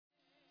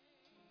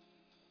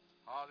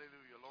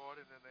Hallelujah,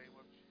 Lord, in the name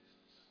of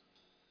Jesus.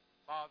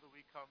 Father,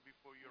 we come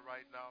before you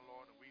right now,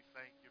 Lord, and we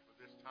thank you for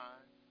this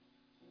time.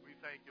 We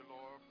thank you,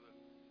 Lord, for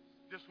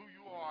just who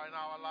you are in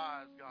our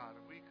lives, God.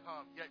 And we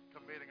come yet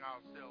committing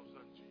ourselves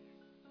unto you.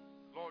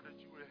 Lord, that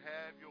you would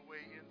have your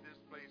way in this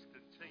place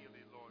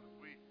continually, Lord.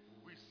 We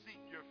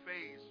seek your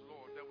face,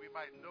 Lord, that we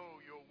might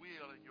know your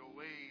will and your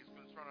ways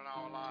concerning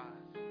our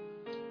lives.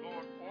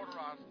 Lord, order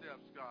our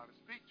steps, God, and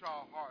speak to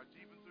our hearts,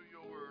 even through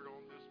your word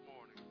on this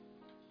morning.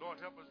 Lord,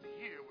 help us to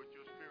hear what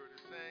your Spirit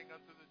is saying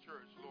unto the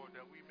church, Lord,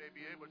 that we may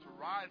be able to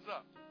rise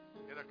up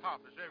and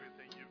accomplish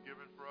everything you've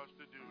given for us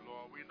to do,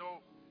 Lord. We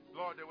know,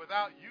 Lord, that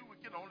without you we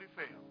can only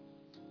fail.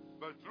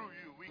 But through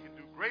you we can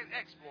do great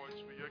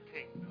exploits for your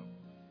kingdom.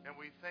 And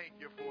we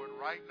thank you for it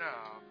right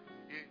now.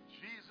 In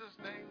Jesus'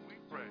 name we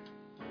pray.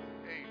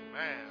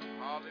 Amen.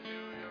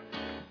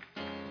 Hallelujah.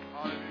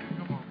 Hallelujah.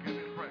 Come on,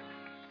 give me praise.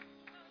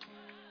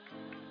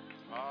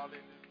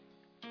 Hallelujah.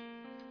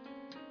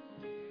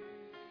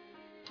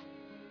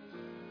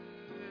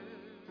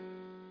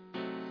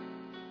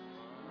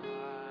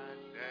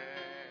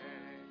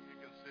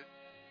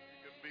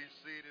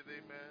 Seated,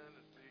 amen,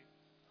 as we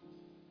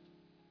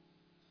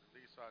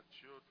release our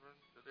children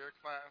to their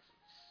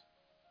classes.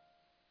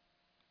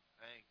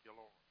 Thank you,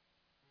 Lord.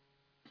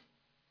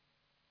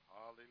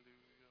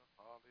 Hallelujah,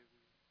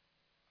 hallelujah.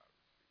 I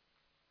receive.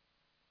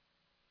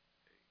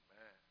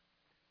 Amen,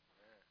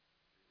 amen,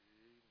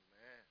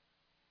 amen.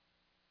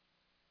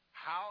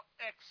 How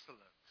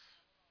excellent.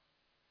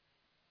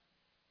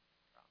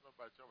 I don't know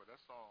about you, but that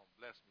song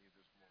blessed me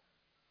this morning.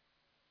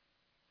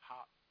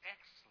 How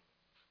excellent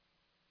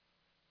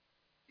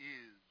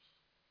is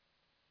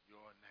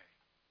your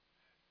name.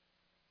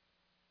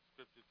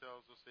 Scripture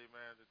tells us,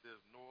 amen, that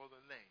there's no other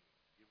name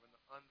given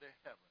under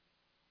heaven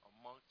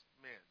amongst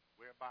men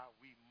whereby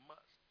we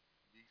must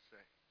be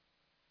saved.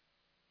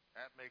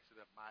 That makes it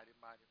a mighty,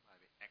 mighty,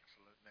 mighty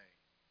excellent name.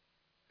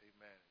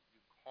 Amen.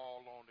 You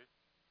call on it,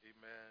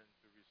 amen,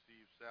 to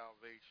receive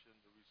salvation,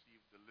 to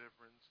receive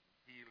deliverance, and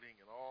healing,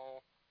 and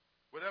all.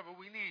 Whatever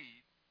we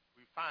need,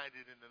 we find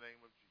it in the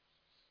name of Jesus.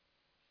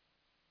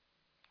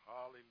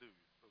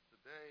 Hallelujah. So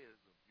today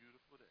is a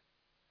beautiful day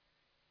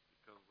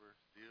because we're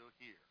still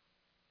here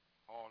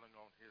calling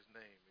on his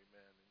name.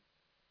 Amen. And,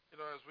 you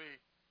know, as we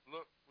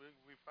look,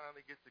 we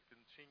finally get to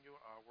continue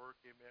our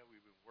work. Amen.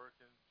 We've been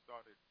working,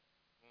 started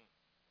the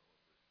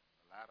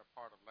latter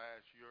part of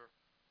last year,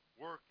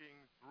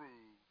 working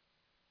through,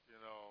 you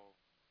know,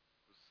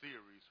 the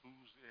series,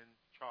 Who's in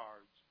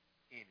Charge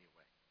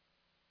Anyway?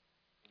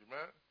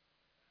 Amen.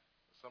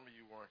 Some of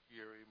you weren't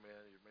here,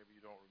 amen. Maybe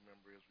you don't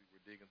remember as we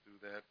were digging through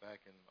that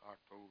back in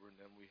October, and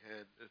then we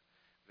had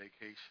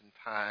vacation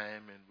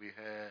time, and we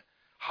had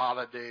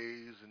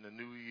holidays in the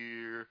new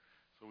year,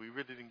 so we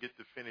really didn't get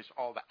to finish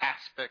all the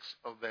aspects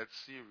of that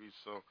series.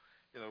 So,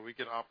 you know, we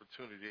get an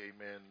opportunity,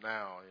 amen,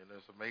 now, and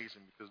it's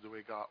amazing because the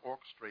way God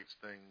orchestrates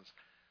things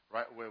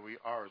right where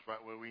we are is right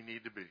where we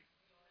need to be.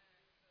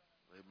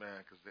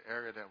 Amen, because the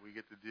area that we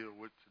get to deal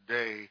with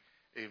today,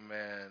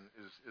 amen,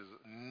 is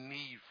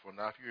needful.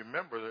 Now, if you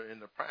remember in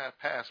the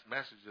past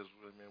messages,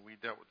 I mean, we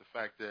dealt with the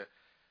fact that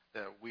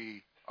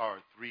we are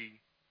a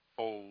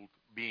threefold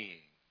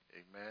being.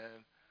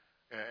 Amen.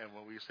 And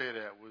when we say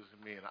that, what does it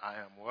mean? I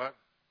am what?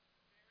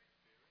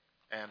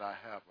 And I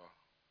have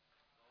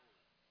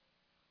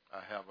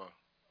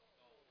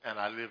and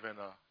I live in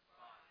a.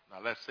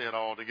 Now let's say it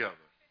all together.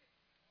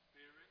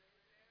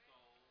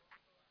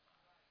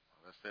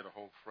 Let's say the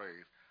whole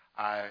phrase.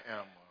 I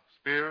am a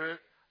spirit,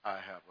 I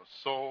have a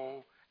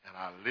soul, and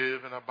I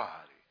live in a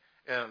body.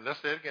 And let's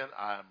say it again.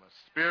 I am a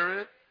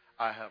spirit,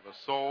 I have a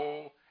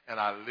soul, and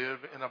I live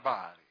in a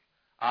body.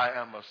 I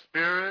am a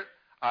spirit,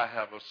 I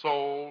have a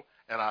soul,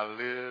 and I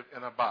live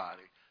in a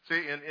body.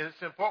 See, and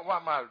it's important. Why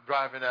am I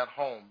driving that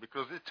home?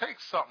 Because it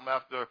takes something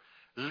after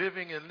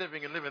living,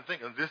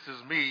 thinking this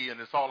is me, and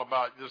it's all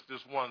about just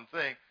this one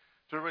thing,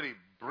 to really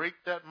break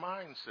that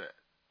mindset.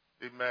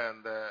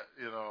 Amen, that,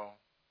 you know,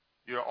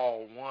 you're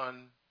all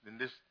one, and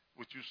this,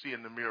 what you see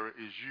in the mirror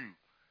is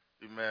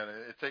you. Amen.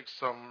 It takes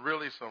some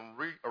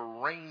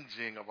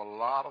rearranging of a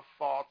lot of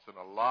thoughts and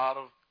a lot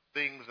of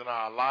things in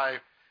our life,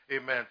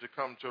 amen, to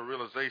come to a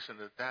realization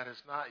that that is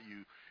not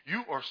you.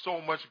 You are so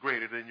much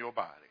greater than your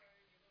body.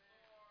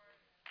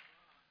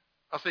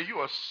 I say you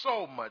are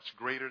so much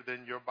greater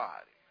than your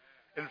body.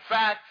 In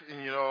fact,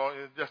 you know,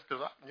 just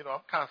because, you know,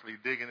 I'm constantly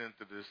digging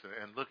into this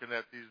and looking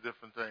at these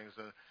different things.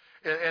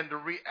 And the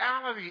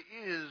reality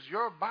is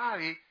your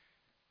body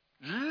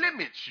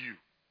limits you.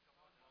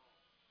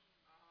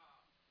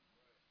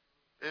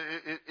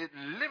 It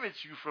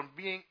limits you from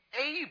being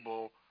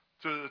able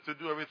to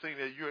do everything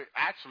that you're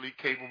actually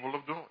capable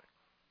of doing.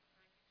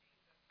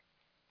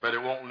 But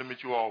it won't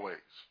limit you always.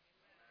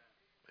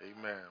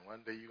 Amen.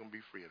 One day you're going to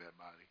be free of that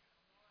body.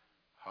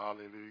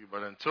 Hallelujah.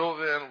 But until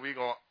then, we're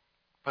going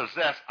to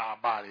possess our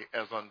body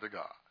as unto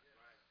God.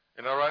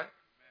 You know, right?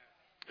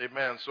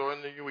 Amen. So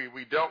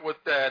we dealt with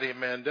that.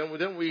 Amen.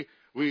 Then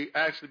we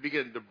actually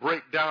begin to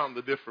break down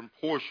the different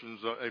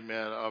portions,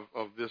 amen,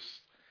 of this.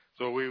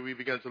 So we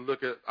began to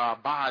look at our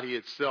body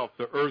itself,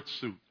 the earth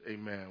suit,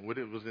 amen, what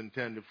it was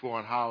intended for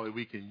and how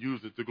we can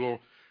use it to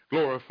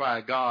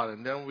glorify God.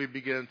 And then we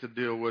began to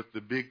deal with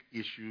the big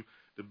issue,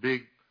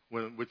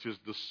 which is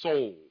the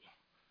soul,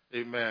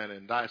 amen,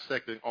 and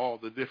dissecting all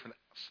the different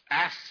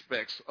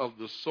aspects of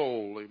the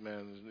soul,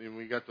 amen. And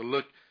we got to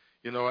look,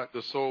 at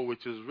the soul,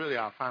 which is really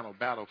our final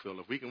battlefield.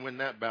 If we can win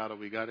that battle,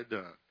 we got it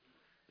done,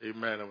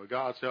 amen. And with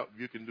God's help,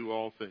 you can do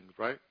all things,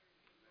 right?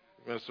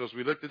 And so as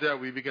we looked at that,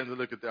 we began to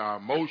look at our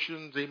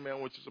emotions,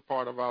 amen, which is a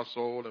part of our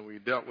soul, and we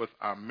dealt with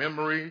our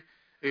memory,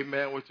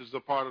 amen, which is a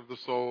part of the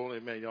soul,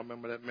 amen. Y'all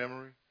remember that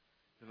memory?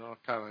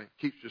 Kind of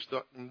keeps you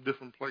stuck in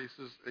different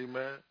places,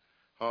 amen.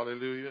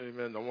 Hallelujah,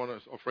 amen. No one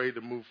is afraid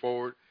to move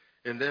forward.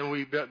 And then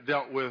we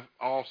dealt with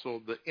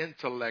also the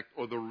intellect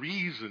or the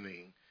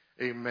reasoning,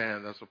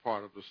 amen, that's a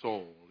part of the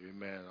soul,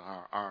 amen,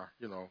 our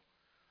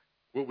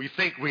what we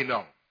think we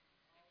know,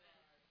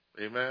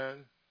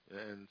 amen.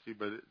 And see,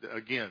 but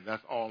again,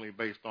 that's only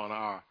based on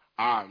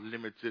our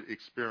limited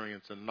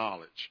experience and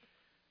knowledge.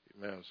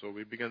 Amen. So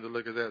we begin to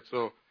look at that.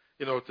 So,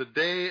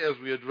 today as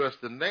we address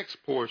the next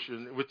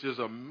portion, which is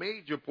a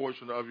major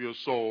portion of your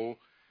soul,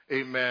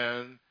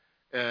 amen,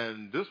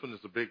 and this one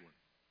is the big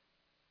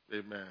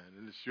one, amen,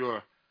 and it's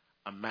your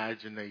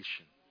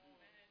imagination.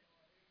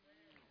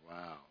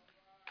 Wow.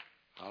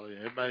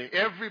 Hallelujah.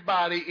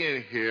 Everybody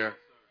in here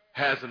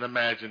has an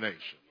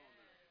imagination.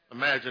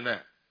 Imagine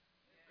that.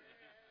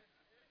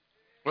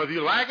 Whether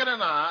you like it or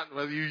not,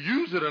 whether you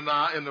use it or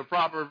not in the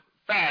proper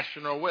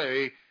fashion or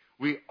way,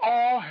 we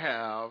all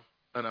have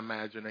an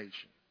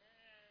imagination.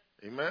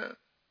 Amen?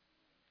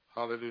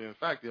 Hallelujah. In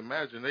fact, the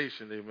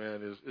imagination,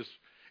 amen, is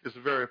a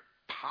very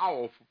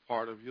powerful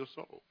part of your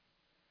soul.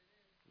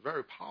 A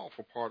very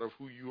powerful part of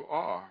who you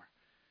are.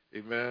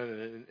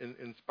 Amen. And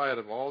in spite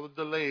of all the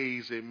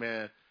delays,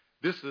 amen,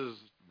 this is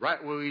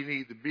right where we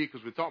need to be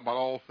because we're talking about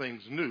all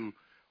things new.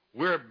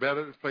 We're a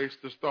better place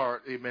to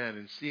start, amen,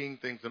 in seeing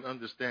things and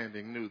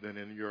understanding new than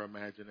in your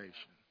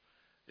imagination.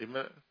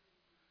 Amen.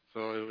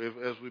 So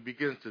as we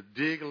begin to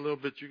dig a little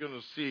bit, you're going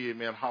to see,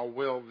 amen, how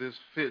well this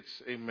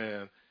fits,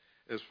 amen,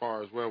 as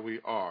far as where we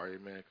are,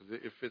 amen, because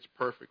it fits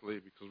perfectly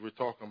because we're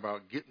talking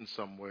about getting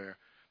somewhere,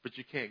 but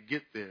you can't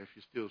get there if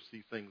you still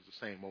see things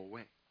the same old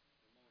way.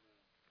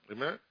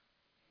 Amen.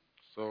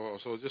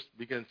 So just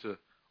begin to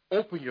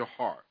open your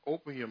heart,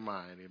 open your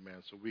mind,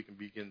 amen, so we can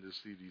begin to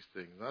see these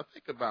things. Now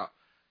think about,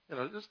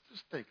 just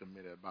think a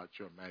minute about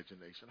your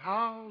imagination.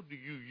 How do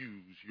you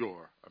use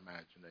your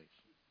imagination?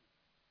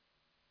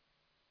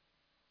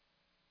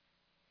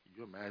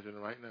 You imagine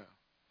it right now.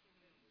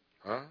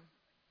 Huh?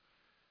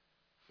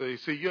 So you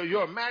see,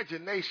 your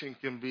imagination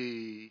can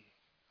be,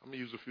 I'm going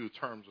to use a few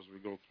terms as we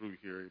go through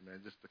here,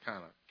 amen, just to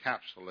kind of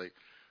encapsulate.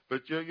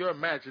 But your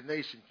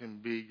imagination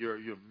can be your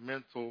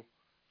mental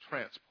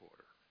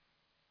transporter.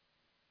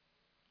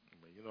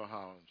 I mean, you know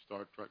how in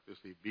Star Trek they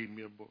say, beam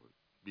me aboard,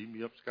 beam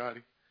me up,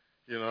 Scotty?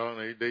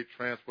 And they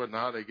transport,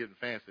 now they're getting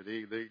fancy.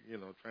 They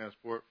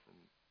transport from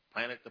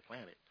planet to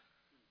planet.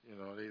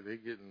 They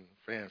getting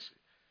fancy.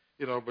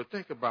 But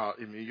think about,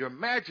 your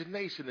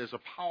imagination is a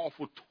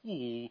powerful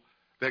tool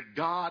that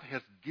God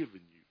has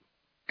given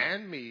you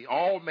and me,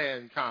 all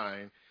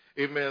mankind,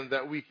 amen,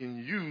 that we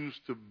can use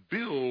to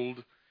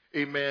build,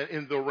 amen,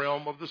 in the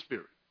realm of the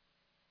Spirit.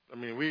 I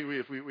mean,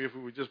 if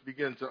we just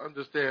begin to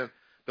understand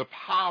the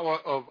power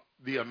of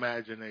the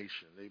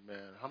imagination,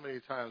 amen. How many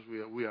times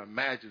we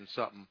imagine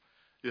something,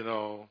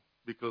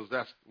 because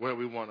that's where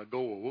we want to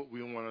go or what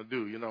we want to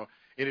do.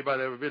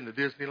 Anybody ever been to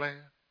Disneyland?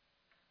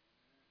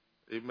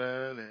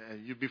 Amen.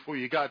 And before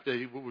you got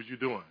there, what was you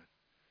doing?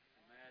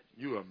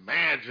 You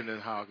imagining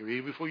how it could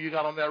be. Before you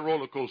got on that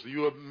roller coaster,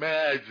 you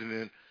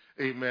imagining,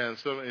 amen.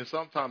 And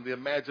sometimes the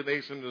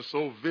imagination is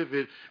so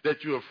vivid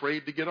that you're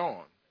afraid to get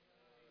on.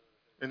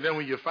 And then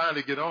when you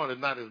finally get on,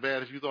 it's not as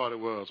bad as you thought it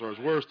was, or it's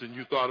worse than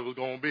you thought it was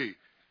going to be.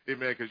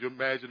 Amen, because your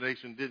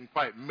imagination didn't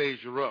quite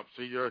measure up.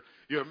 So your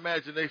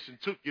imagination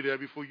took you there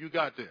before you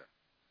got there.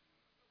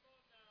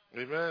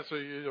 Amen. So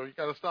you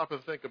got to stop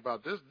and think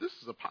about this. This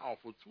is a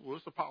powerful tool.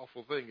 It's a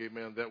powerful thing,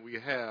 amen, that we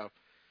have.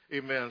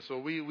 Amen. So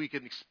we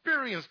can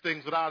experience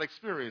things without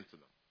experiencing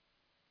them.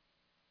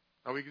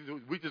 Now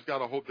we just got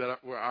to hope that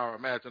our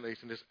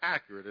imagination is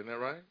accurate. Isn't that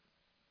right?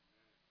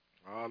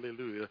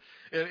 Hallelujah.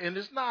 And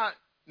it's not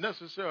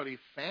necessarily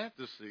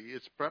fantasy.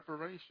 It's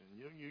preparation.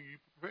 You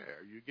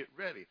prepare. You get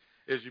ready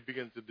as you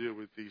begin to deal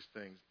with these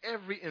things.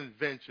 Every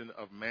invention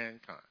of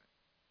mankind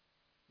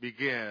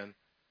began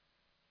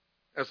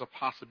as a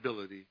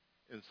possibility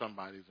in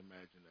somebody's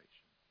imagination.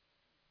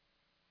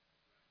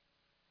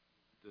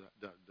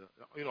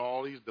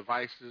 All these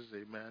devices,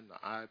 amen,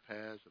 the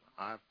iPads and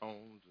the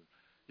iPhones and,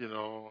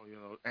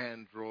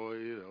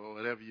 Android or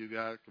whatever you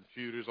got,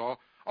 computers,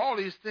 all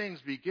these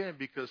things began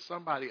because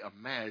somebody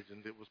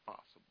imagined it was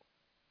possible.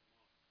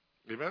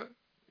 Amen?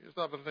 You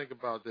stop and think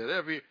about that.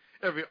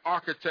 Every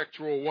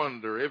architectural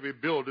wonder, every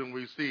building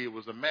we see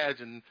was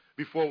imagined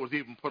before it was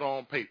even put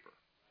on paper.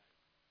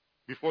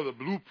 Before the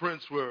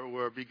blueprints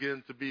were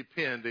begin to be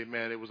penned,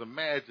 amen, it was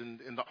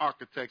imagined in the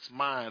architect's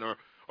mind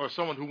or or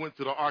someone who went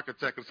to the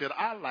architect and said,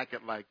 I like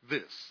it like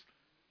this.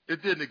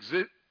 It didn't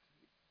exist.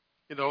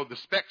 The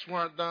specs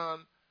weren't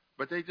done,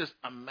 but they just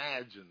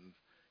imagined.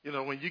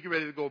 When you get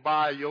ready to go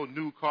buy your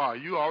new car,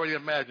 you already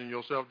imagine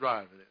yourself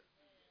driving it.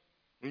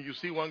 When you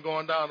see one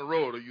going down the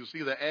road or you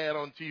see the ad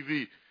on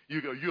TV,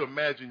 you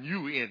imagine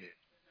you in it.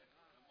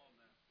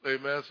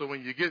 Amen. So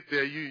when you get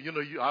there,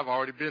 I've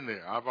already been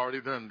there. I've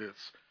already done this.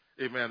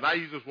 Amen. Now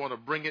you just want to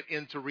bring it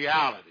into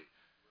reality.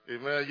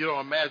 Amen. You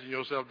don't imagine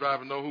yourself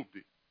driving no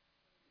hoopty.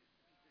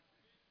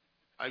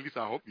 At least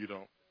I hope you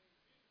don't.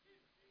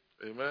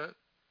 Amen.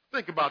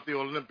 Think about the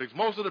Olympics.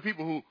 Most of the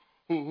people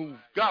who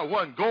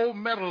won gold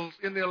medals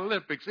in the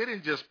Olympics, they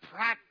didn't just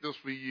practice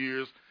for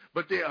years,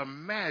 but they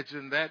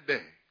imagined that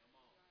day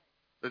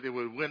that they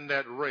would win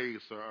that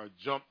race or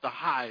jump the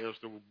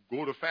highest or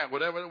go to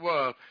whatever it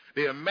was.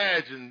 They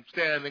imagined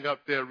standing up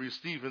there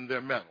receiving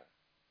their medal.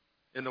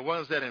 And the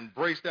ones that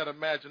embraced that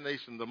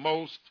imagination the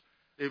most,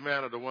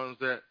 amen, are the ones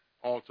that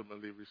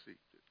ultimately received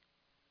it.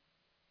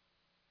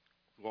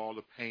 Through all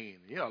the pain.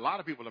 A lot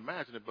of people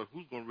imagine it, but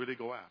who's going to really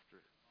go after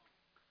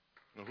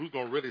it? Who's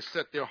going to really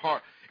set their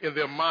heart in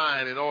their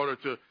mind in order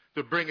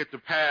to bring it to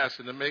pass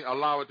and to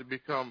allow it to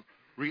become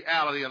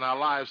reality in our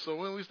lives? So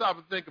when we stop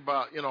and think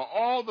about,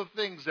 all the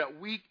things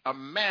that we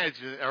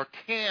imagine or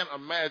can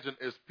imagine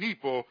as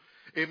people,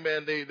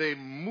 amen, they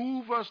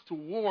move us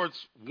towards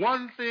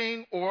one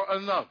thing or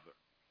another.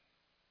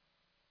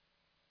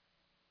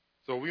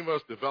 So we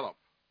must develop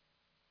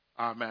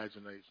our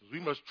imaginations. We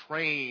must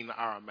train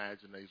our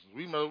imaginations.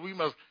 We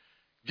must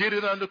get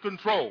it under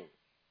control.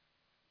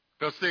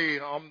 Because, see,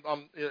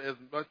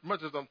 as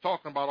much as I'm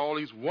talking about all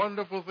these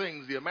wonderful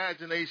things the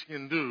imagination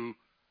can do,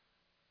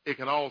 it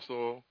can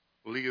also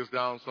lead us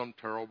down some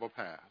terrible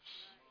paths.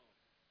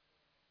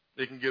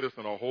 It can get us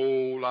in a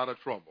whole lot of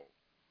trouble.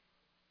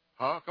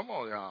 Huh? Come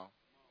on, y'all.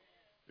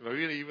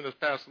 Even as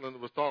Pastor Linda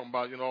was talking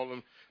about, all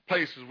the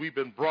places we've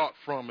been brought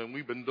from and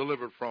we've been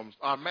delivered from,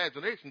 our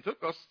imagination took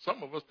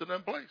some of us to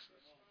them places.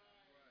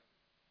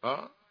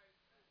 Huh?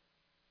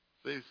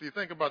 See,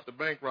 think about the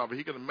bank robber.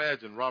 He can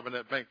imagine robbing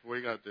that bank before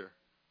he got there.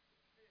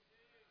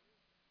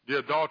 The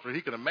adulterer,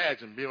 he can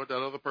imagine being with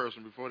that other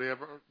person before it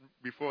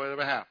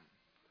ever happened.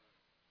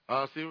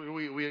 See,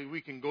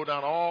 we can go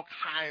down all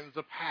kinds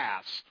of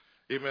paths.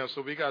 Amen.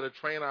 So we got to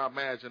train our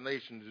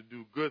imagination to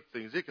do good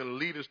things. It can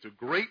lead us to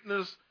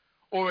greatness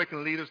or it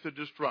can lead us to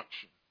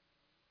destruction.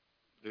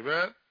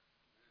 Amen.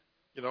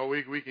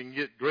 We can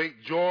get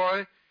great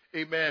joy,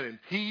 amen, and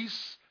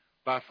peace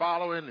by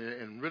following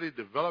and really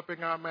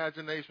developing our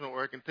imagination,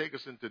 or it can take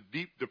us into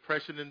deep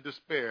depression and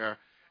despair,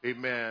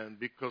 amen,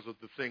 because of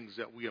the things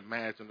that we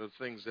imagine, the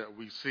things that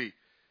we see.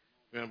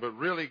 But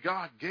really,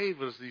 God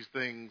gave us these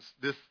things,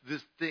 this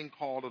thing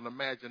called an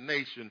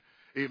imagination,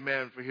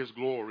 amen, for his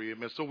glory,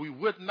 amen, so we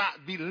would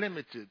not be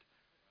limited.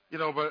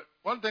 But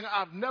one thing,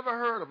 I've never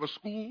heard of a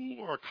school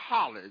or a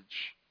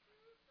college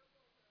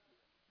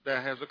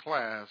that has a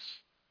class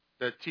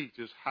that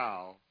teaches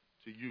how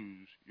to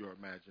use your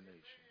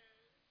imagination.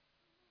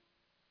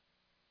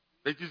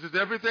 They teach us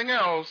everything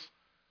else,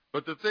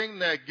 but the thing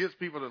that gets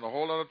people in a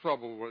whole lot of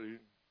trouble,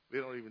 they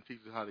don't even teach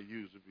us how to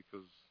use it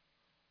because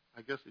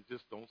I guess it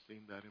just don't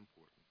seem that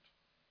important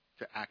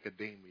to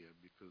academia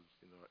because,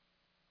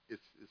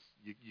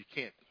 you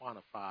can't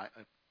quantify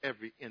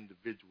every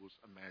individual's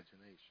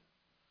imagination.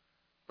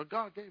 But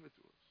God gave it to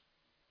us.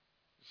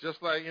 It's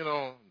just like,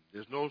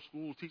 there's no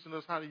school teaching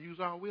us how to use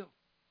our will.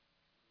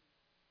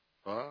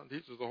 It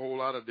teaches a whole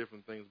lot of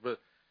different things. But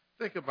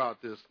think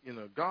about this.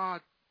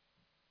 God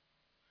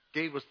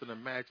gave us an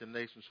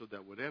imagination so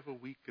that whatever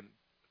we can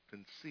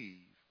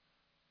conceive,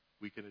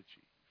 we can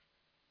achieve.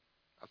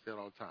 I say it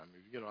all the time.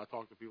 I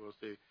talk to people and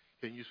say,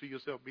 can you see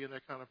yourself being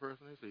that kind of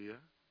person? They say,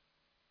 yeah.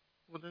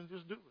 Well, then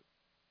just do it.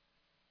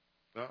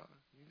 You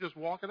just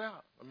walk it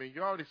out.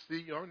 You already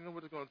see, you already know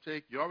what it's going to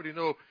take. You already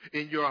know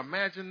in your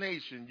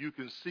imagination you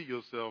can see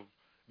yourself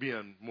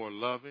being more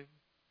loving,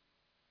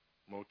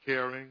 more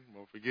caring,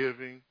 more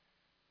forgiving.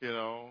 You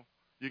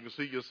can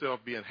see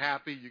yourself being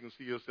happy. You can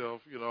see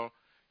yourself,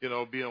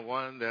 being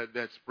one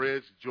that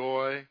spreads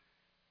joy.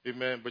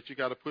 Amen. But you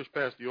got to push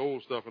past the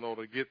old stuff in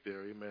order to get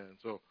there. Amen.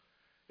 So,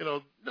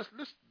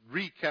 let's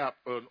recap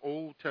an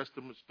Old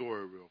Testament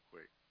story real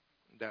quick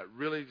that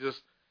really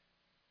just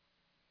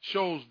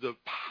shows the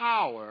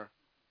power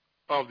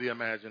of the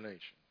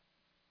imagination.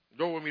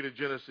 Go with me to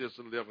Genesis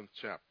 11th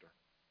chapter.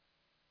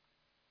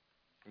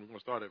 We're going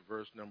to start at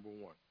verse number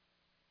 1.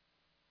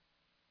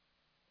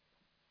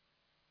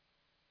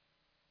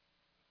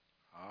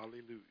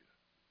 Hallelujah.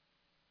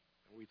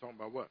 And we talking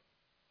about what?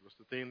 What's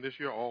the theme this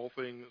year? All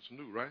things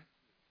new, right?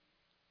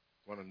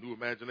 Want a new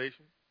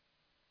imagination?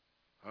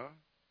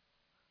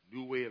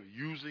 New way of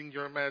using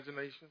your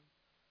imagination?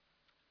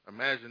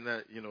 Imagine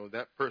that,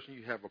 that person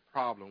you have a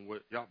problem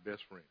with, y'all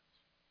best friends.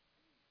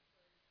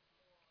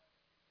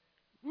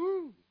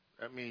 Woo!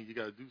 That means you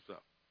got to do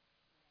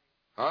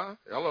something.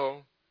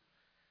 Hello.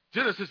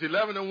 Genesis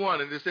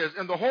 11:1, and it says,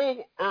 and the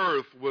whole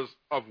earth was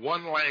of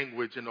one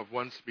language and of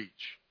one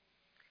speech.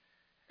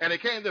 And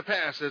it came to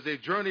pass as they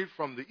journeyed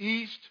from the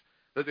east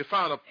that they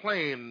found a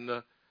plain in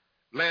the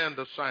land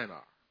of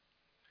Shinar.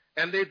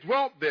 And they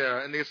dwelt there,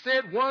 and they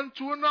said one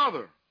to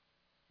another,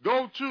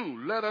 go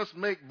to, let us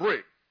make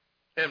brick,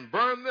 and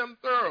burn them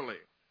thoroughly.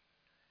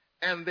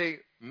 And they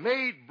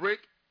made brick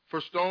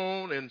for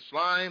stone, and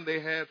slime they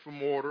had for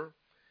mortar.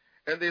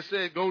 And they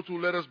said, go to,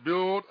 let us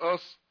build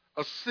us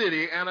a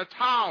city and a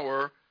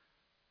tower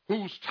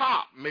whose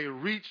top may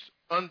reach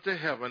unto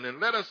heaven, and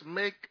let us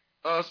make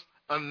us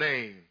a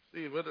name.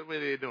 See, what are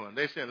they doing?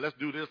 They're saying, let's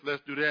do this,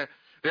 let's do that.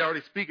 They're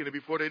already speaking it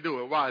before they do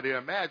it. Why? They're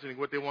imagining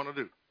what they want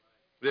to do.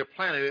 They're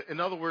planning it. In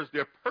other words,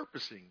 they're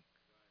purposing,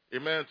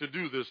 amen, to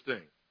do this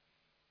thing.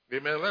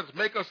 Amen. Let's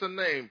make us a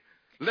name,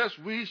 lest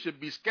we should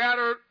be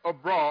scattered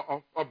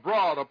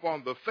abroad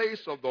upon the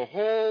face of the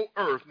whole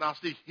earth. Now,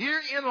 see,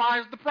 herein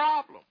lies the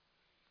problem.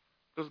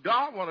 Because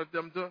God wanted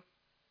them to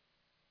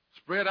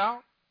spread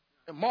out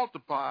and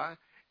multiply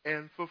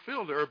and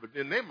fulfill the earth. But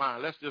in their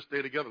mind, let's just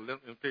stay together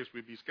in case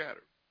we be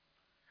scattered.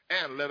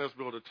 And let us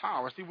build a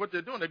tower. See what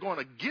they're doing? They're going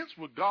against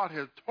what God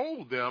has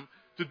told them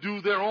to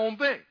do their own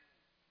thing.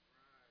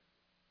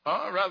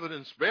 Rather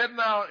than spreading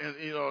out and,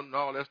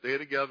 no, let's stay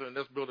together and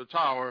let's build a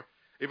tower.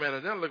 Amen.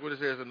 And then look what it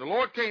says. And the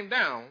Lord came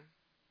down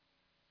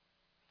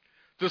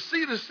to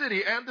see the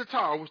city and the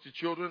tower which the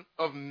children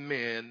of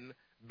men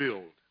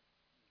build.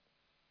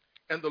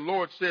 And the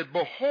Lord said,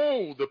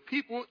 behold, the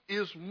people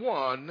is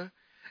one,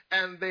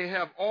 and they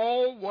have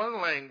all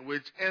one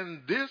language,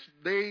 and this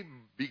they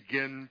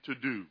begin to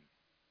do.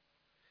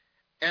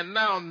 And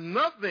now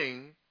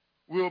nothing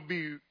will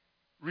be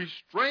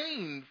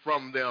restrained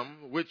from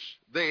them which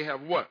they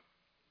have what?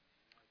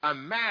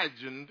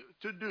 Imagined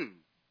to do.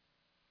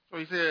 So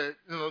he said,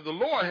 the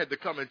Lord had to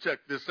come and check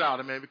this out,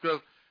 amen, because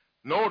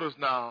notice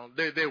now,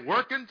 they're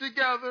working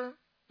together.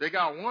 They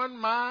got one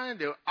mind.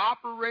 They're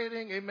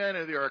operating, amen,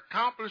 and they're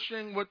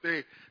accomplishing what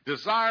they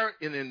desire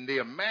and they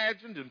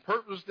imagined and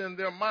purposed in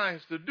their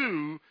minds to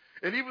do.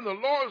 And even the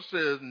Lord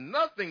says,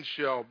 nothing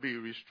shall be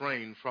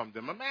restrained from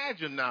them.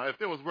 Imagine now if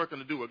they was working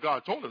to do what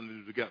God told them to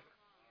do together.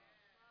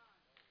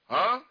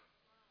 Huh?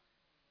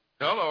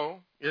 Hello.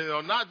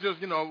 Not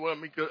just,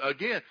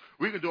 again,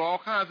 we can do all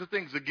kinds of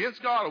things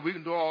against God, or we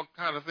can do all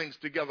kinds of things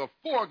together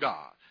for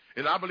God.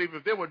 And I believe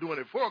if they were doing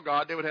it for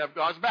God, they would have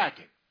God's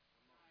backing.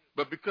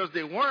 But because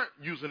they weren't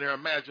using their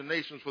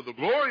imaginations for the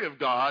glory of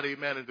God,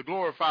 amen, and to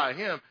glorify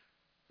Him,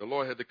 the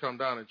Lord had to come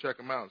down and check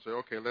them out and say,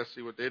 okay, let's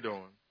see what they're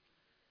doing.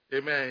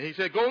 Amen. He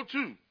said, go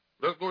to.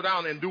 Let's go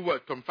down and do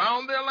what?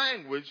 Confound their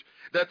language,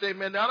 that they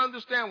may not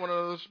understand one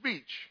another's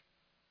speech.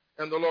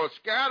 And the Lord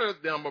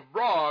scattered them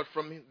abroad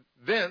from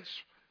thence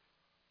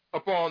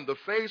upon the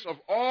face of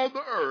all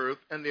the earth,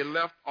 and they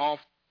left off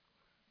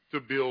to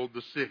build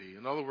the city.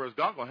 In other words,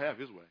 God going to have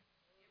His way.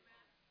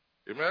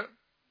 Amen.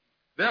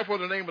 Therefore,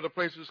 the name of the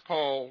place is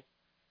called,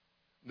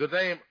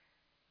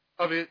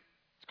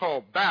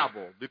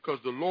 Babel, because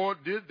the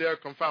Lord did there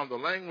confound the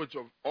language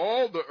of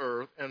all the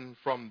earth, and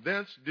from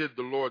thence did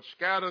the Lord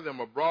scatter them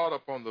abroad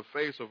upon the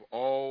face of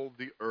all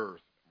the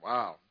earth.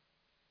 Wow.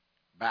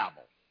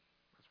 Babel.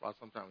 That's why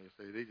sometimes you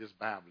say they just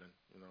babbling,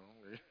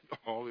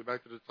 all the way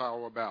back to the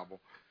Tower of Babel.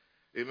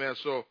 Amen.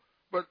 So,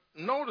 but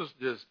notice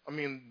this.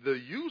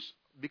 The use,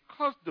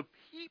 because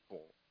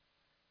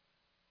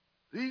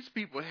these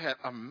people had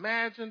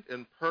imagined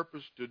and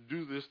purposed to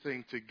do this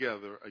thing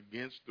together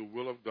against the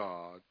will of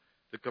God,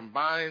 to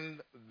combine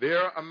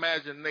their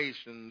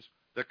imaginations.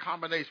 The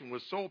combination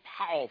was so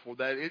powerful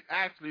that it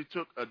actually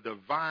took a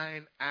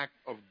divine act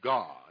of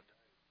God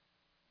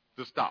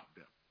to stop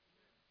them.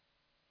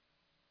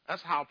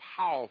 That's how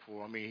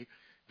powerful,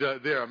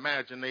 their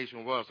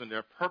imagination was and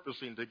their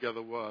purposing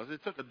together was.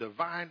 It took a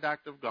divine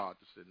act of God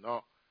to say,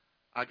 no,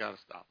 I got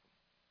to stop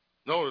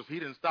them. Notice He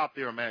didn't stop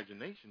their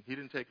imagination. He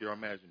didn't take their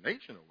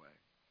imagination away.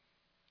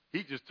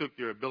 He just took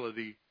their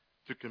ability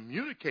to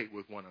communicate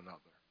with one another.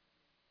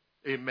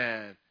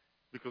 Amen.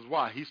 Because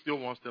why? He still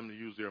wants them to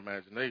use their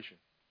imagination.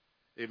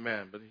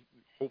 Amen. But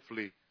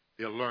hopefully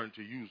they'll learn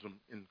to use them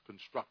in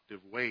constructive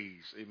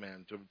ways.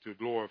 Amen. To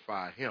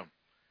glorify Him.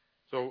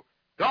 So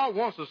God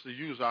wants us to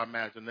use our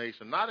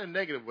imagination, not in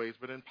negative ways,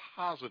 but in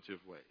positive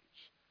ways.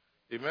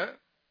 Amen.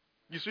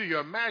 You see, your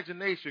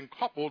imagination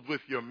coupled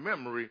with your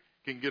memory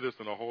can get us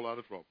in a whole lot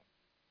of trouble.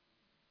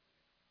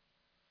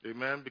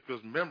 Amen.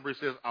 Because memory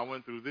says, I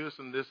went through this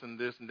and this and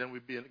this, and then we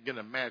begin to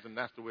imagine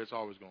that's the way it's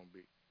always going to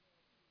be.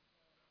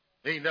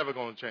 It ain't never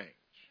going to change.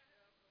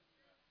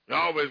 It's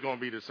always going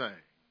to be the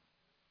same.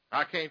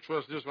 I can't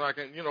trust this one. I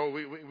can't,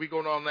 we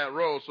going on that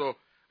road, so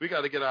we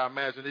got to get our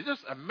imagination.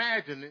 Just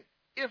imagine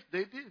if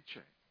they did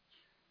change.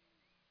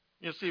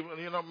 You see,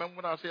 remember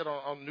what I said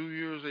on New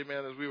Year's,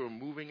 amen, as we were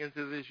moving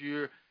into this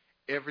year,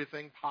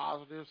 everything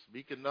positive,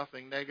 speaking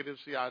nothing negative.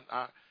 See,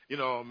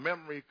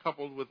 memory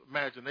coupled with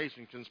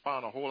imagination can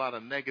spawn a whole lot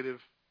of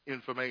negative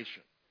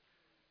information,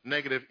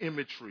 negative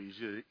imageries,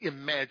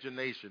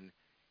 imagination.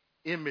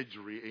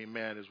 Imagery,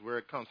 amen, is where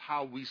it comes,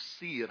 how we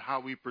see it,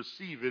 how we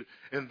perceive it,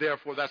 and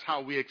therefore that's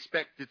how we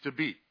expect it to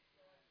be.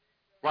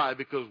 Why?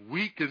 Because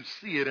we can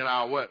see it in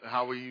our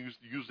how we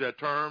use that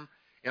term,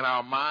 in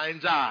our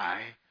mind's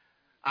eye.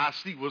 I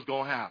see what's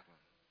going to happen.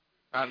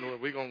 I know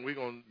we're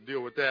gonna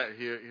deal with that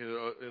here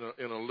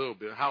in a little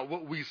bit.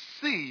 What we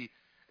see,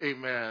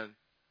 amen.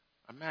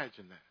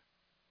 Imagine that.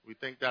 We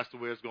think that's the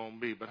way it's gonna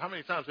be, but how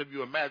many times have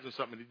you imagined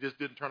something and it just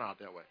didn't turn out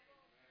that way?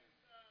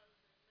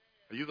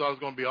 You thought it was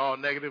gonna be all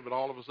negative, but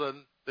all of a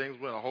sudden things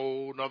went a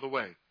whole nother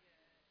way.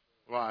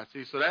 Right.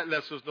 See, so that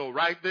lets us know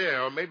right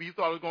there, or maybe you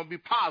thought it was gonna be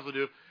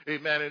positive,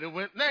 amen, and it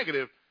went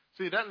negative.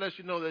 See, that lets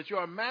you know that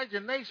your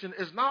imagination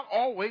is not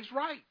always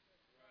right.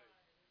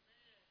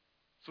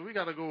 So we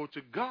got to go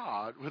to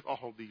God with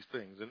all these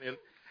things and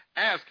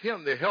ask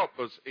him to help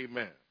us,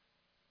 amen.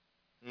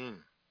 The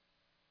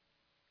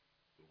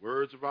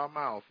words of our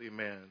mouth,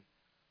 amen,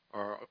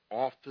 are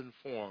often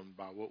formed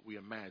by what we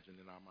imagine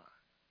in our mind.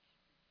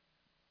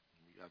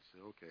 We got to say,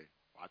 okay,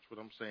 watch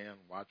what I'm saying,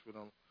 watch what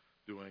I'm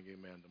doing,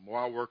 amen. The more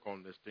I work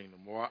on this thing, the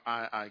more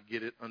I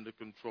get it under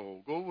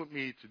control. Go with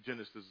me to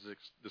Genesis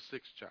 6, the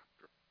 6th chapter.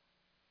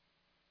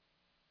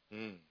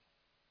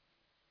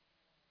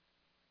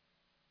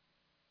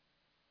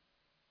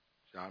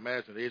 Our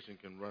imagination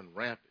can run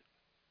rampant.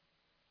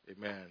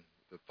 Amen.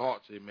 The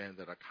thoughts, amen,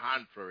 that are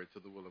contrary to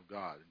the will of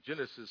God. In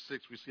Genesis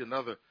 6, we see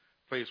another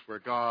place where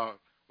God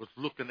was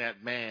looking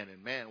at man,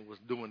 and man was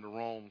doing the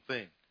wrong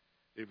thing.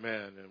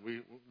 Amen. And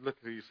we look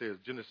at what he says,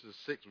 Genesis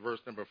 6, verse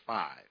number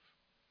 5.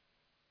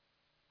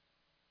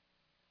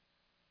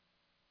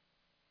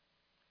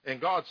 And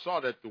God saw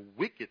that the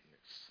wickedness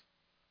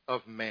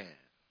of man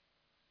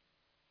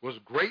was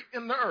great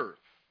in the earth,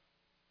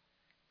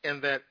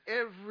 and that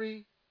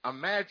every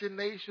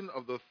imagination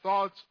of the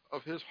thoughts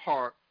of his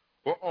heart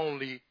were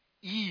only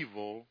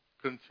evil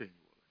continually.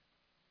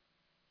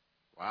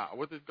 Wow.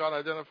 What did God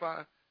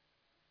identify?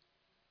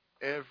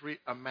 Every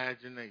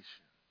imagination.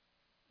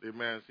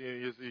 Amen.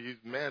 See,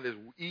 man is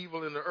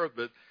evil in the earth,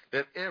 but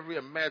that every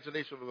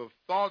imagination of the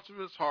thoughts of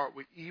his heart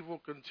were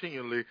evil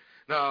continually.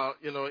 Now,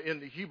 in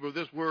the Hebrew,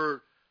 this word,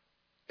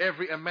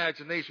 every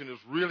imagination, is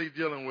really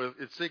dealing with,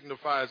 it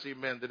signifies,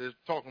 amen, that it's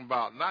talking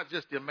about not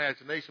just the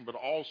imagination, but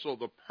also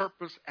the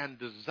purpose and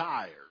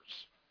desires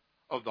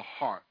of the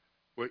heart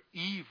were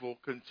evil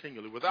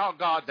continually. Without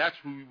God, that's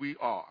who we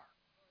are.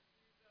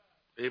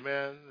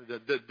 Amen.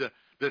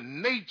 The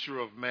nature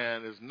of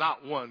man is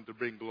not one to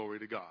bring glory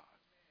to God.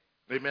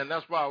 Amen.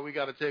 That's why we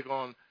got to take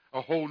on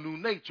a whole new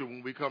nature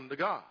when we come to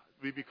God.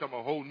 We become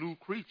a whole new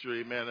creature,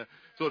 amen,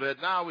 so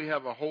that now we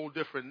have a whole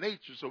different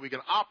nature so we can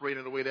operate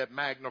in a way that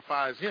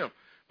magnifies him.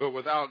 But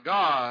without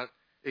God,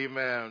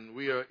 amen,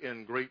 we are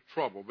in great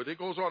trouble. But it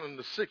goes on in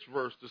the 6th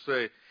verse to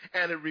say,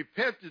 and it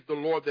repented the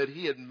Lord that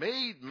he had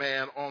made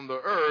man on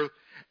the earth,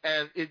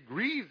 and it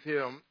grieved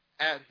him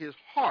at his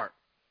heart.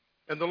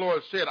 And the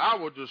Lord said, I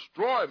will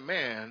destroy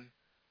man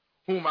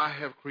whom I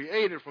have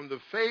created from the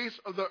face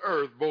of the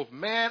earth, both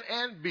man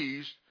and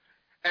beast,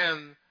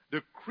 and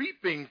the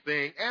creeping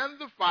thing and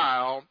the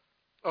fowl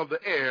of the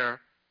air,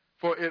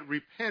 for it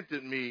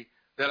repented me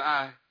that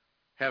I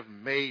have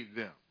made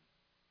them.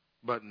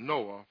 But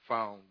Noah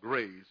found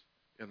grace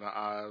in the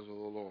eyes of the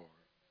Lord.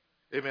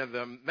 Amen.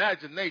 The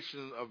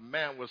imagination of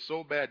man was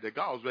so bad that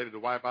God was ready to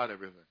wipe out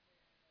everything.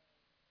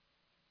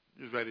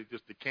 He was ready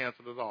just to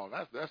cancel it all.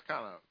 That's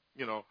kind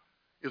of,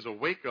 is a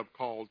wake-up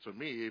call to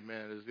me,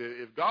 amen.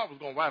 If God was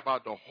going to wipe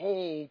out the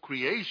whole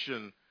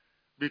creation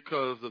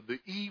because of the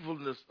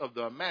evilness of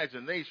the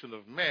imagination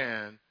of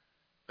man,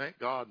 thank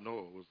God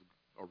Noah was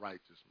a righteous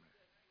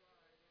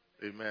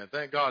man. Amen.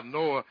 Thank God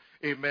Noah,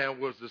 amen,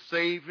 was the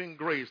saving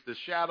grace, the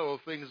shadow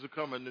of things to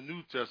come in the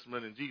New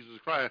Testament in Jesus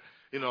Christ.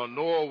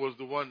 Noah was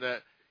the one that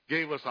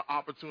gave us an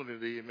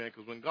opportunity, amen,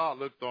 because when God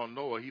looked on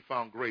Noah, he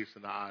found grace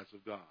in the eyes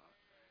of God.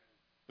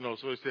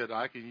 So he said,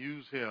 I can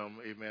use him,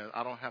 amen.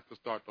 I don't have to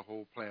start the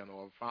whole plan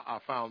over. I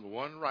found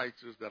one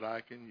righteous that I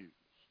can use.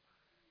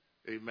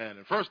 Amen.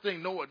 And first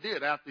thing Noah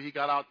did after he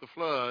got out the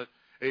flood,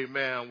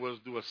 amen, was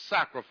do a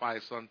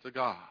sacrifice unto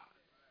God.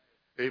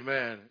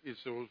 Amen.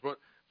 But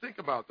think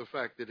about the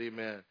fact that,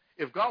 amen,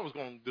 if God was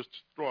going to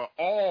destroy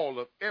all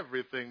of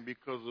everything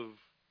because of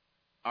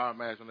our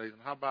imagination,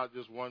 how about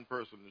just one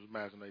person whose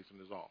imagination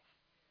is off?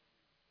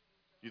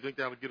 You think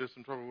that would get us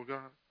in trouble with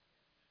God?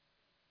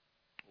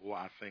 Well,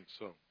 I think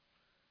so.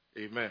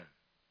 Amen.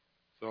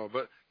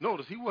 But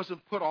notice he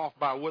wasn't put off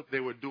by what they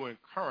were doing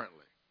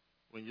currently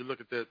when you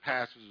look at that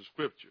passage of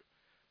Scripture.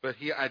 But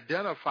he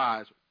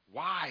identifies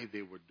why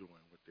they were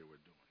doing what they were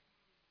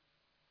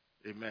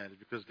doing. Amen. It's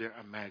because their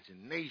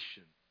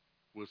imagination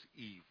was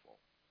evil.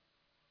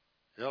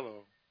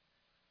 Hello.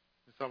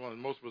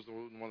 Most of us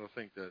want to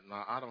think that,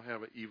 now, I don't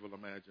have an evil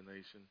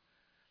imagination.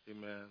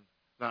 Amen.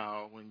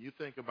 Now, when you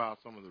think about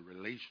some of the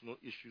relational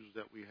issues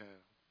that we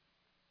have,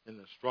 and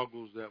the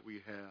struggles that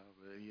we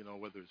have,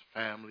 whether it's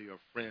family or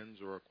friends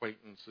or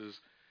acquaintances,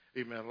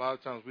 amen, a lot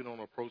of times we don't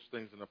approach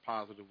things in a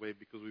positive way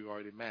because we've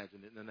already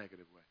imagined it in a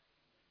negative way.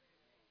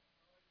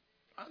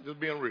 I'm just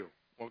being real,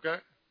 okay?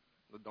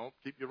 Don't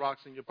keep your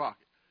rocks in your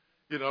pocket.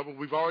 But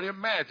we've already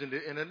imagined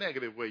it in a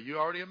negative way. You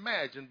already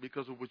imagined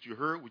because of what you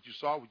heard, what you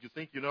saw, what you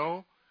think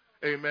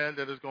amen,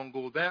 that it's going to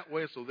go that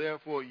way, so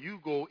therefore you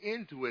go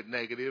into it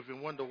negative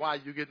and wonder why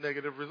you get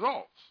negative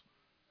results.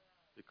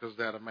 Because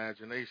that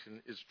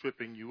imagination is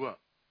tripping you up.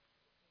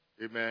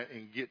 amen,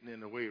 and getting in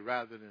the way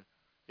rather than,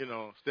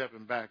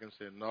 stepping back and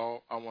saying,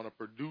 no, I want to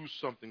produce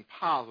something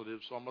positive,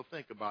 so I'm going to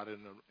think about it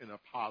in a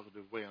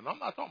positive way. And I'm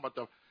not talking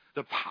about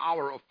the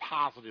power of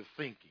positive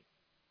thinking,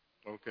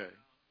 okay?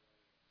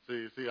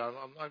 See,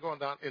 I'm not going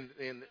down,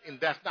 and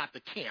that's not the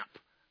camp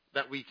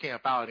that we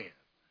camp out in.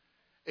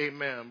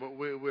 Amen. But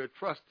we're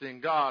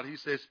trusting God. He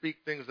says, speak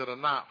things that are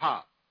not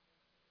hot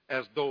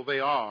as though they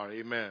are.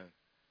 Amen.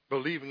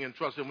 Believing and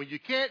trusting. When you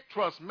can't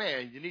trust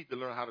man, you need to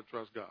learn how to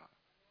trust God.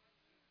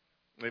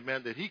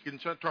 Amen. That he can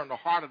turn the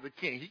heart of the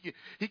king.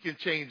 He can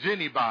change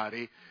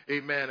anybody.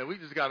 Amen. And we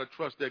just got to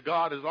trust that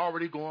God is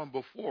already going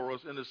before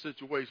us in the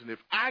situation. If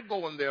I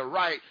go in there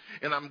right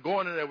and I'm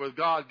going in there with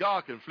God,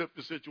 God can flip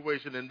the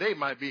situation, and they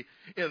might be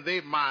in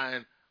their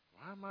mind,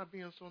 why am I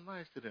being so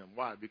nice to them?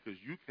 Why? Because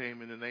you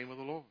came in the name of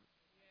the Lord.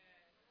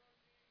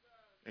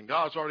 And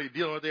God's already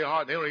dealing with their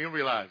heart. They don't even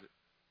realize it.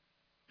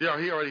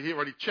 He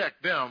already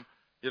checked them.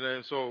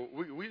 And so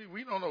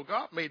we don't know.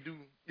 God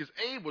is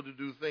able to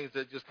do things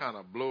that just kind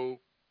of blow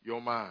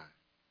your mind.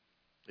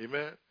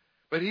 Amen.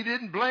 But he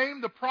didn't blame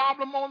the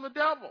problem on the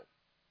devil.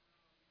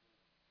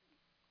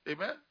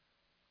 Amen.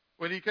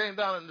 When he came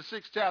down in the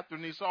 6th chapter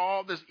and he saw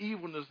all this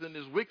evilness and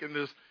this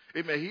wickedness,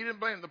 amen, he didn't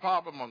blame the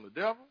problem on the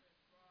devil.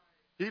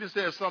 He didn't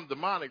say it's some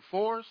demonic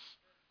force.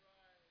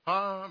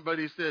 But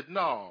he said,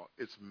 no,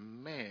 it's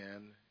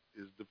man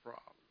is the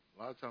problem.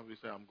 A lot of times we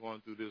say, I'm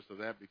going through this or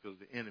that because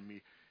the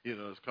enemy,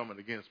 is coming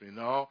against me.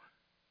 No,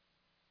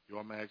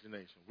 your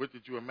imagination. What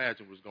did you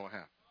imagine was going to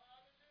happen?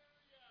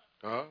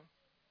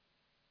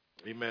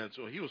 Amen.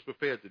 So he was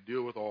prepared to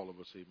deal with all of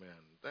us. Amen.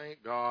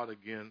 Thank God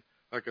again,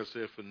 like I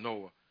said, for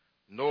Noah.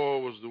 Noah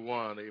was the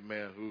one,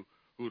 amen, who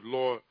the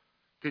Lord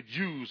could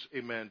use,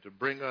 amen, to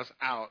bring us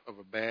out of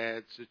a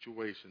bad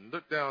situation.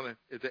 Look down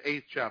at the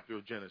 8th chapter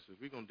of Genesis.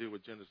 We're going to deal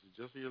with Genesis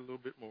just here a little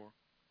bit more.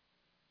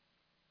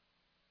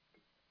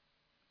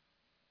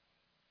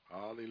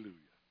 Hallelujah.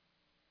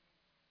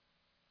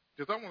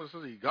 Because I want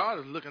to say, God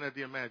is looking at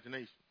the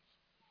imaginations.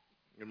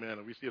 Amen.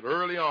 And we see it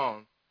early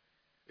on,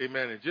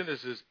 amen, in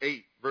Genesis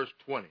 8, verse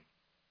 20.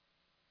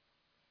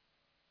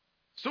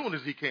 Soon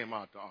as he came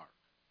out the ark,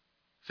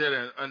 said,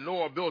 and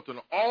Noah built an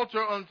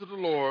altar unto the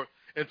Lord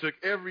and took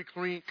every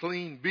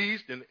clean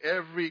beast and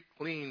every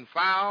clean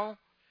fowl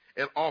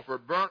and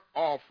offered burnt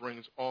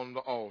offerings on the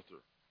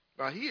altar.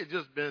 Now, he had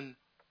just been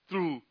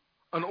through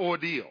an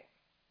ordeal.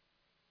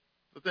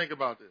 So think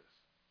about this.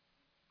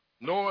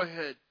 Noah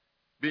had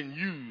been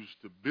used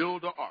to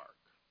build the ark,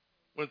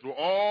 went through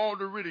all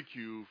the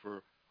ridicule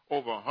for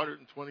over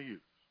 120 years,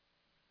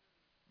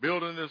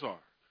 building this ark.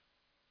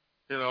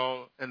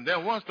 And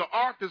then once the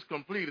ark is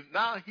completed,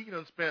 now he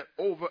done spent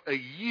over a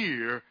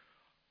year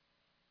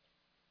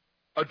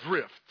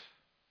adrift.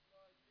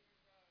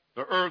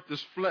 The earth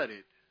is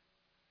flooded,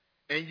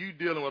 and you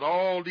dealing with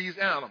all these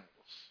animals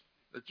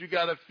that you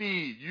got to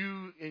feed,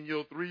 you and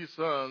your 3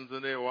 sons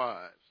and their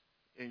wives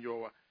and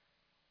your wife.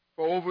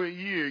 For over a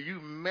year,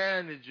 you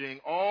managing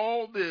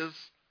all this,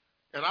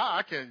 and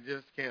I can't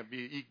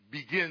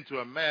begin to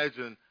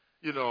imagine,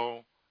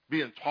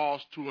 being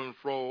tossed to and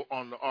fro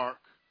on the ark.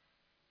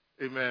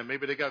 Amen.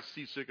 Maybe they got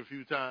seasick a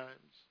few times.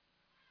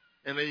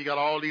 And then you got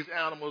all these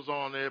animals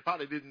on there.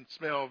 Probably didn't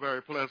smell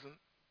very pleasant.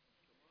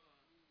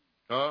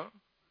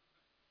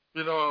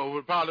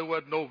 It probably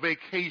wasn't no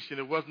vacation.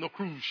 It wasn't no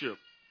cruise ship.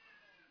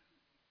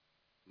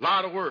 A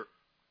lot of work.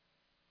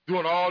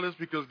 Doing all this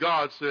because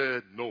God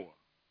said, Noah,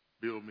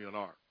 build me an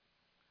ark.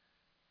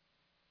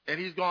 And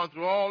he's gone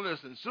through all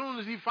this. And as soon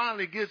as he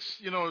finally gets,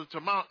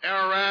 to Mount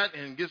Ararat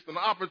and gets an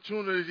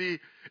opportunity,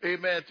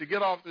 amen, to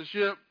get off the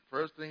ship,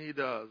 first thing he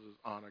does is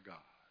honor God.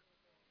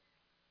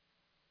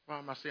 Why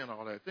am I saying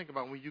all that? Think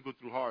about when you go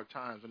through hard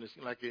times and it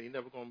seems like it ain't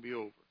never going to be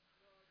over.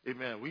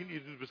 Amen. We need to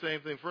do the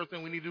same thing. First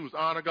thing we need to do is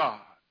honor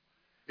God.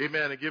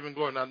 Amen. And give him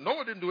glory. Now,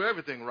 Noah didn't do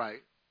everything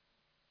right,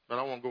 but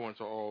I won't go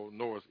into all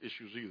Noah's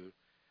issues either.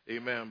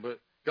 Amen. But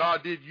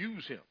God did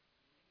use him.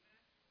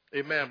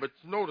 Amen. But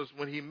notice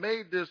when he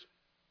made this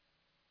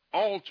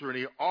altar and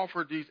he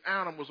offered these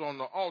animals on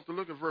the altar,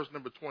 look at verse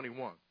number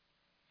 21.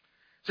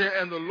 Say,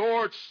 and the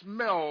Lord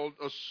smelled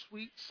a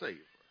sweet savor.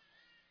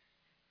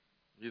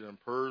 He done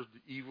purged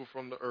the evil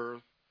from the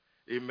earth.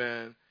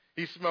 Amen.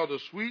 He smelled a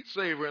sweet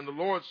savor, and the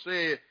Lord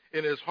said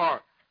in his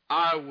heart,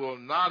 I will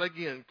not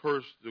again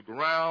curse the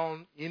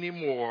ground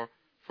anymore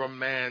for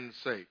man's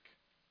sake.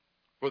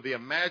 For the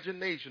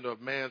imagination of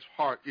man's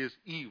heart is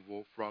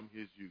evil from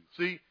his youth.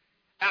 See,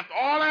 after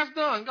all that's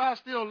done,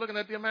 God's still looking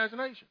at the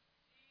imagination.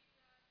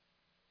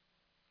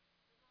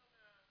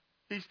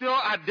 He's still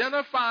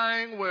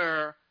identifying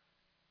where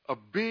a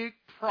big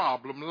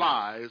problem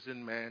lies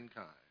in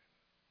mankind.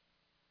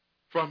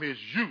 From his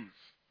youth,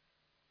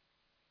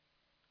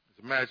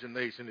 his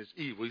imagination is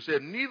evil. He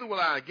said, neither will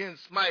I again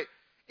smite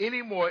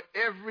any more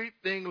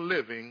everything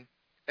living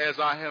as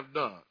I have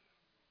done.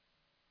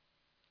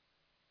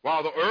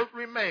 While the earth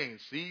remains,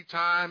 seed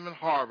time and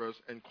harvest,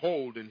 and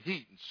cold and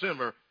heat and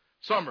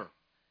summer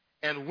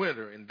and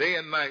winter, and day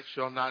and night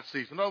shall not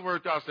cease. In other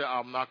words, God said,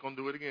 I'm not going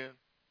to do it again.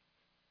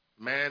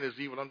 Man is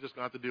evil. I'm just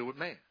going to have to deal with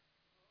man.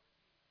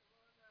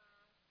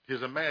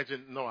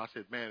 I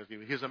said man is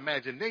evil. His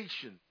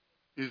imagination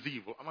is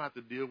evil. I'm going to have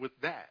to deal with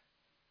that.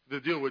 To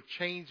deal with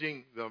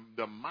changing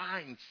the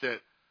mindset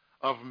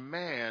of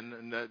man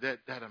and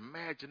that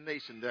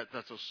imagination,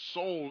 that's a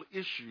soul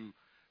issue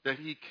that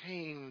he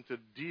came to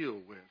deal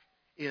with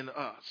in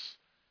us.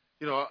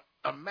 You know,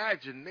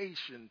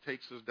 imagination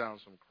takes us down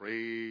some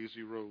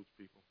crazy roads,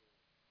 people.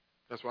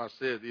 That's why I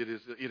said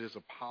it is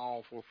a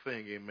powerful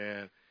thing,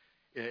 amen.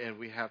 And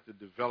we have to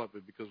develop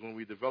it, because when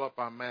we develop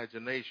our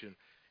imagination,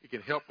 it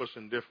can help us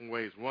in different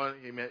ways. One,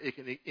 amen, it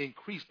can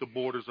increase the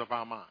borders of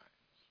our minds.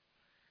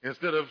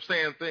 Instead of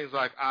saying things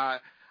like,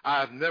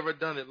 I've never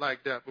done it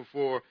like that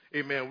before,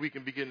 amen, we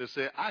can begin to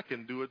say, I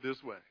can do it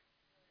this way.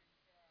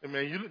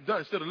 Amen.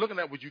 Instead of looking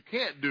at what you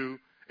can't do,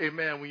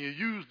 amen, when you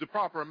use the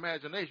proper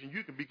imagination,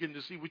 you can begin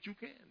to see what you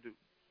can do.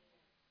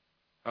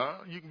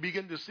 You can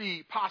begin to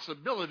see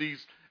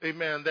possibilities,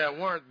 amen, that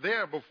weren't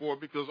there before,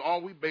 because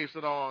all we base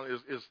it on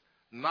is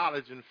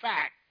knowledge and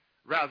fact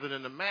rather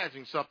than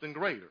imagining something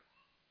greater.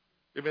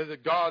 Amen.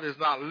 That God is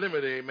not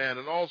limited, amen.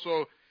 And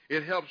also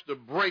it helps to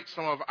break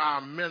some of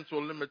our mental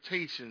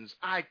limitations.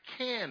 I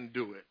can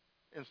do it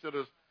instead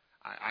of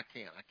I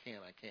can't.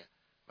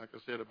 Like I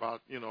said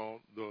about, you know,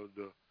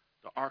 the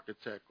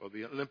architect or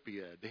the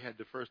Olympiad, they had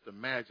to first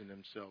imagine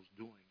themselves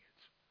doing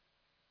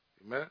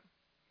it. Amen?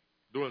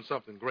 Doing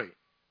something great.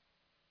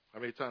 How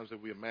many times have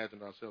we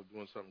imagined ourselves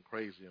doing something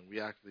crazy and we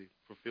actually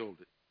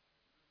fulfilled it?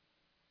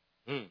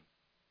 I'm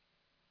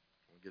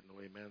getting no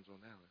amens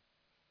on that one.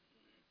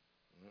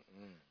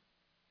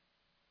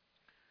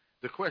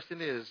 The question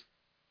is,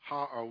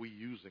 how are we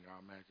using our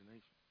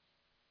imagination?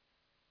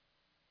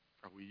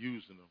 Are we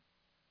using them,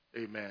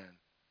 amen,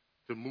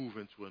 to move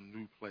into a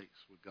new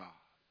place with God?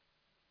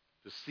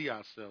 To see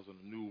ourselves in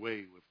a new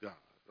way with God?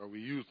 Are we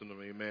using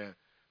them, amen,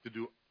 to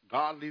do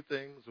godly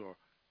things or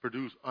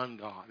produce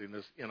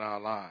ungodliness in our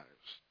lives?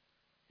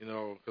 You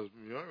know, because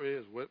remember, it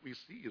is what we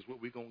see is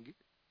what we're going to get.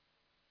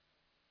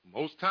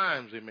 Most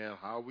times, amen,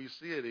 how we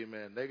see it,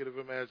 amen, negative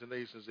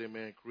imaginations,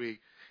 amen, create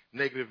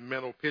negative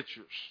mental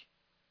pictures.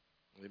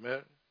 Amen?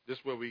 This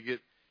is where we get,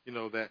 you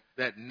know,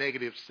 that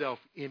negative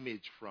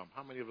self-image from.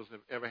 How many of us have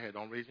ever had,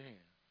 don't raise your hand,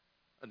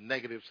 a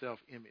negative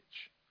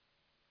self-image?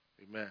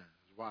 Amen.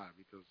 Why?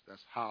 Because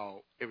that's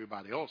how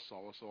everybody else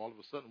saw us. So all of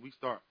a sudden we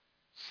start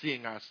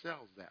seeing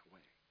ourselves that way.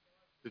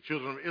 The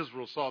children of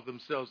Israel saw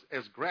themselves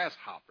as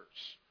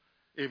grasshoppers.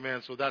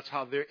 Amen. So that's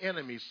how their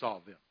enemies saw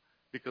them,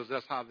 because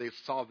that's how they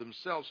saw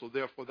themselves. So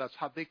therefore that's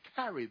how they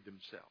carried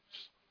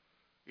themselves.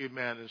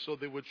 Amen. And so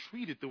they were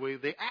treated the way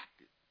they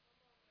acted.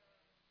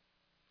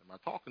 Am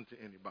I talking to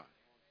anybody?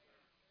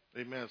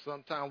 Amen.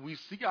 Sometimes we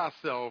see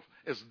ourselves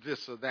as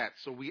this or that,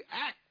 so we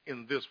act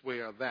in this way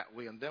or that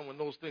way. And then when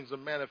those things are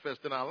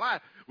manifest in our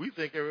life, we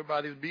think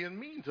everybody's being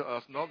mean to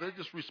us. No, they're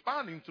just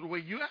responding to the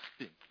way you're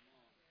acting.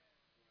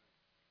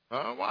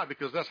 Why?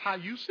 Because that's how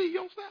you see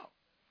yourself.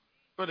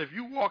 But if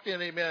you walk in,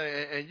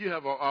 amen, and you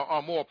have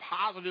a more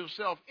positive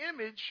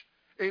self-image,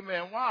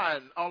 amen, why?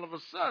 And all of a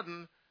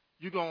sudden,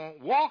 you're going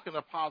to walk in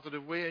a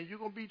positive way, and you're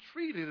going to be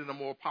treated in a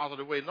more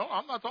positive way. No,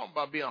 I'm not talking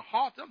about being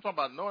haughty. I'm talking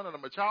about knowing that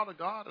I'm a child of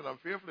God, and I'm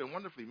fearfully and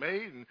wonderfully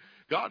made, and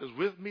God is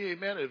with me,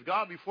 amen. If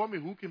God be for me,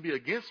 who can be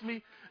against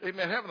me?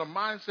 Amen. Having a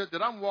mindset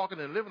that I'm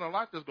walking and living a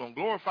life that's going to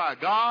glorify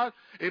God.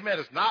 Amen.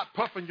 It's not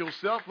puffing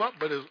yourself up,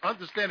 but it's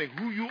understanding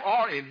who you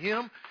are in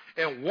Him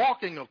and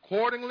walking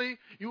accordingly.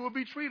 You will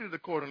be treated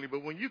accordingly.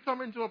 But when you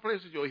come into a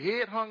place with your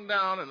head hung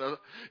down and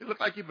it looks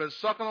like you've been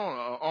sucking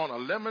on a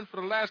lemon for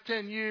the last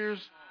 10 years,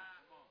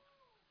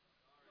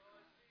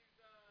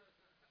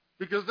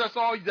 because that's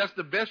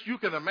the best you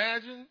can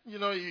imagine. You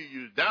know,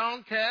 you're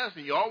downcast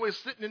and you're always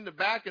sitting in the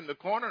back in the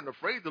corner and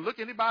afraid to look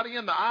anybody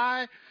in the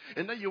eye.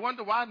 And then you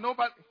wonder why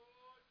nobody.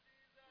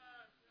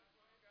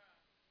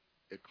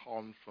 It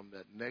comes from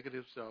that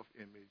negative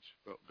self-image.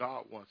 But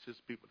God wants His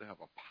people to have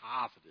a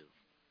positive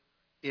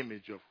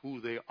image of who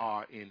they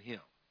are in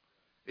Him.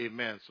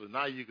 Amen. So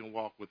now you can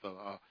walk with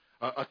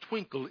a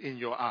twinkle in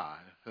your eye.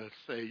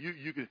 Say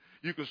you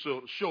can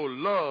show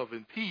love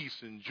and peace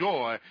and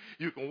joy.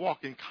 You can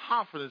walk in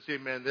confidence,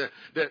 amen,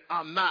 that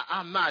I'm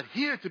not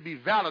here to be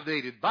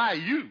validated by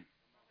you,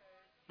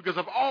 because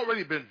I've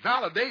already been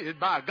validated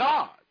by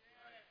God.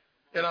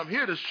 And I'm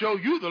here to show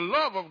you the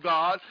love of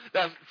God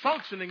that's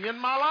functioning in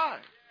my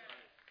life.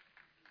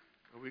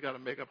 But we got to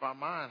make up our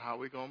mind how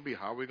we're going to be,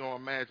 how we're going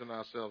to imagine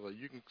ourselves.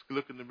 You can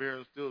look in the mirror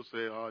and still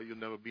say, oh, you'll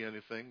never be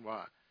anything.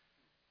 Why?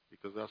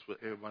 Because that's what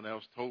everyone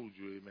else told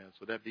you, amen.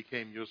 So that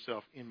became your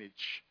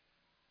self-image.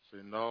 Say,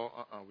 no,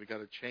 we got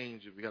to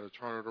change it. We got to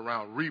turn it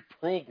around,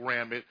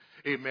 reprogram it,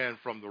 amen,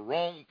 from the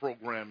wrong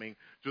programming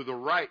to the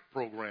right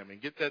programming.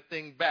 Get that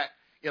thing back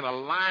in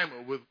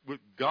alignment with what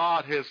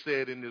God has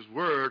said in His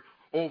Word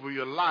over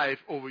your life,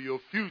 over your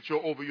future,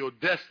 over your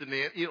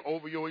destiny, and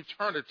over your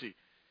eternity.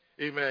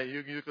 Amen.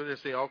 You can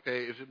just say,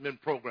 okay, if it's been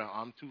programmed,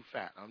 I'm too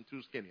fat, I'm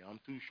too skinny, I'm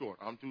too short,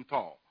 I'm too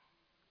tall,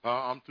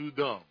 I'm too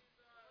dumb.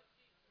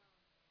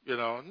 You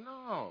know,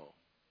 no.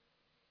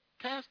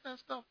 Cast that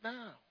stuff down.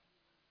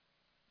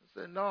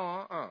 I said,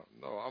 no,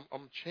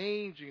 I'm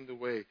changing the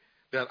way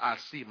that I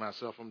see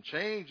myself. I'm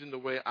changing the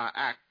way I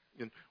act.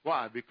 And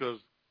why? Because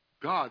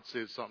God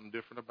said something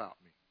different about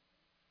me.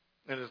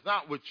 And it's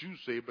not what you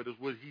say, but it's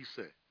what he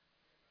said.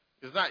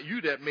 It's not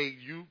you that made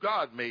you.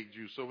 God made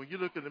you. So when you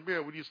look in the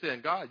mirror, what are you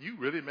saying? God, you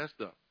really messed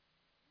up.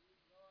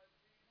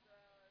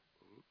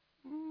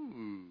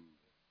 Ooh.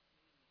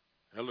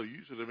 Hello, you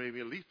should have made me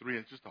at least 3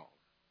 inches taller.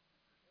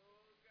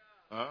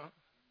 Huh?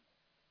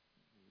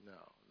 No.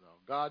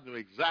 God knew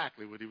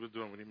exactly what he was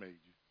doing when he made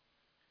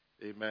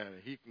you. Amen.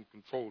 And he can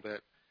control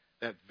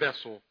that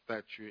vessel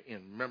that you're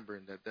in,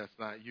 remembering that that's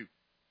not you.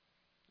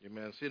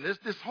 Amen. See,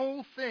 this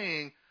whole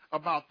thing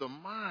about the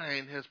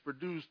mind has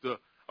produced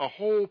a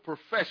whole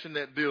profession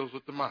that deals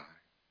with the mind.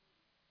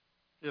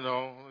 You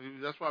know,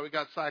 that's why we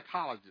got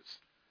psychologists.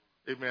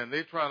 Amen.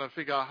 They're trying to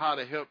figure out how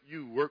to help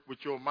you work with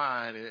your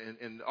mind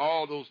and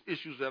all those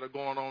issues that are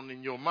going on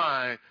in your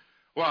mind.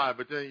 Why?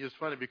 But then it's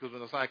funny because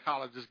when the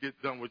psychologists get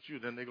done with you,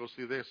 then they go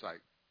see their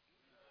psych.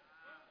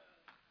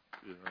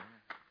 You know,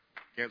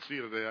 can't see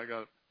it today. I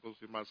got to go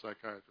see my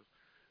psychiatrist.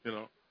 You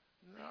know,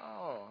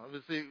 no. I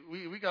mean,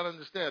 see, we got to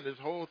understand this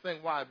whole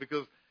thing. Why?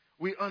 Because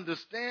we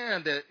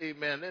understand that,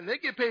 amen, and they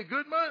get paid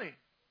good money.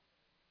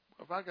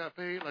 If I got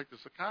paid like the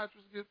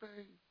psychiatrists get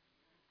paid,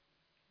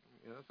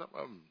 you know, some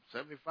of them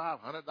 $75,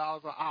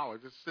 $100 an hour.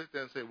 Just sit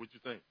there and say what you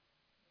think.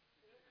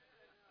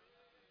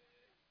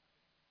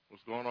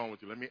 What's going on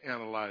with you? Let me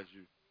analyze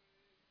you.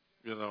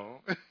 You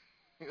know,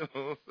 you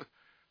know.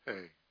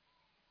 Hey,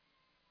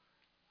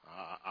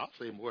 I'll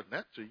say more than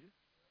that to you.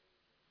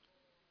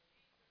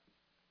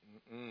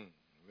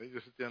 They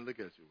just sit there and look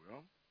at you.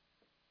 Well,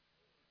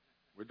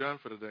 we're done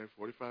for the day.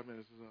 45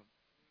 minutes is up.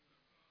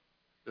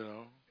 You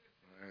know,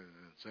 and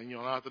send you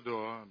on out the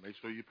door. Make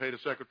sure you pay the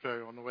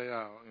secretary on the way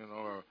out. You know,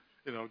 or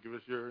give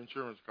us your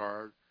insurance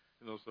card.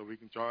 You know, so we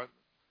can charge.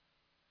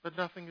 But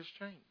nothing has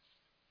changed,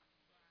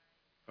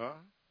 huh?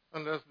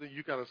 Unless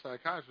you got a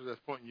psychiatrist that's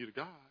pointing you to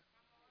God,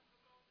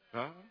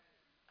 huh?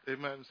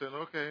 Amen. And saying,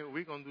 okay,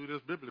 we're going to do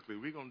this biblically.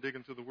 We're going to dig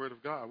into the Word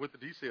of God. What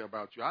did he say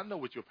about you? I know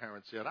what your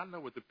parents said. I know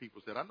what the people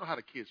said. I know how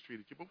the kids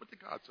treated you. But what did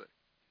God say?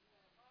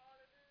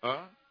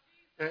 Huh?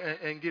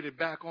 And get it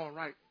back on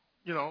right,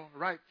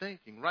 right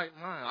thinking, right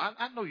mind.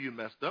 I know you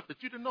messed up,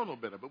 but you didn't know no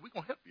better. But we're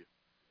going to help you.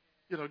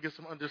 Get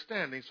some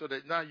understanding so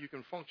that now you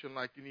can function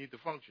like you need to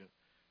function.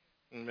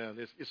 Amen.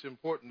 It's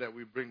important that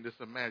we bring this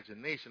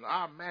imagination.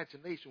 Our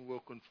imagination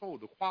will control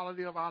the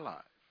quality of our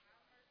lives.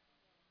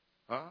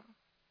 Huh?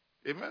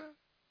 Amen.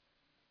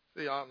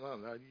 See,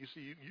 you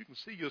see, you can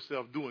see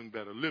yourself doing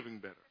better, living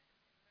better.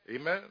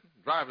 Amen.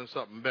 Driving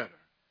something better,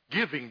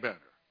 giving better.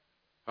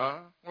 Huh?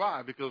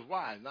 Why? Because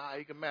why? Now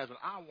you can imagine.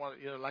 I want,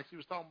 like she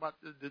was talking about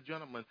the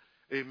gentleman.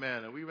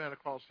 Amen. And we ran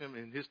across him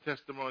in his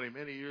testimony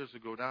many years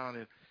ago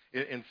down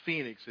in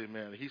Phoenix.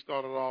 Amen. He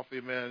started off.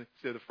 Amen.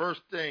 He said the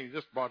first thing, he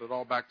just brought it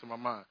all back to my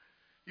mind.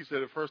 He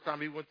said the first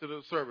time he went to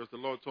the service, the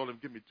Lord told him,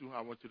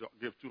 I want you to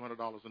give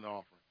 $200 in the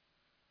offering.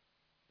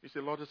 He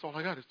said, Lord, that's all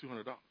I got is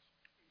 $200.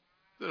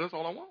 That's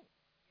all I want.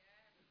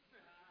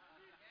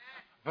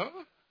 Huh?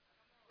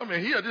 I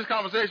mean, he had this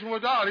conversation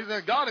with God. He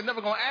said, God is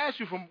never going to ask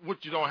you for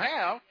what you don't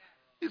have.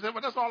 He said,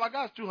 but that's all I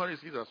got is $200. He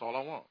said, that's all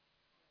I want.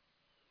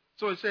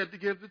 So he said to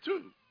give the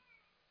two.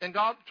 And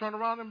God turned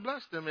around and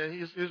blessed him. And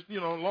his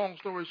long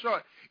story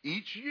short,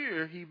 each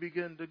year he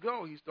began to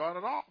go. He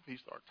started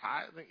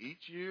tithing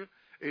each year.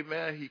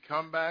 Amen. He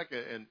come back,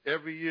 and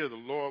every year the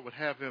Lord would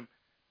have him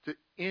to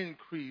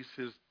increase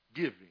his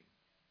giving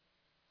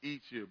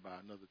each year by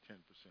another 10%.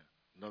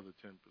 Another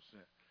 10%.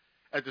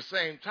 At the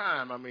same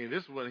time, I mean,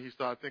 this is when he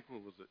started thinking,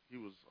 what was it? He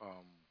was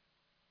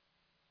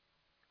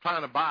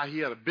trying to buy, he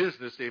had a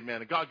business,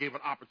 amen, and God gave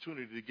an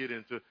opportunity to get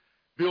into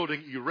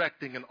building,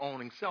 erecting, and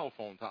owning cell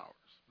phone towers.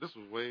 This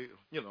was way,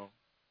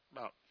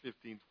 about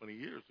 15, 20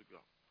 years ago.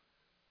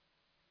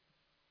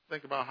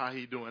 Think about how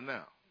he's doing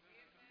now.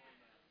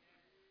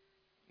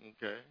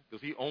 Okay,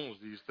 because he owns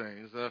these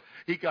things.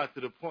 He got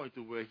to the point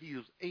to where he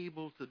was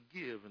able to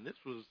give, and this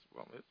was,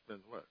 it's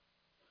been what?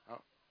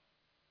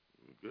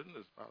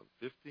 Goodness, about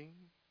 15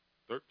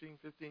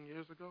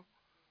 years ago.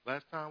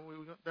 Last time we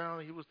went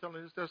down, he was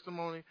telling his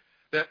testimony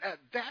that at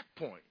that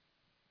point,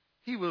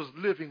 he was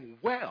living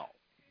well,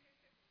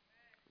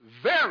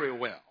 very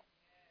well,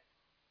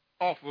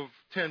 off of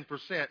 10%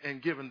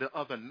 and giving the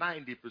other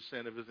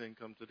 90% of his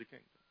income to the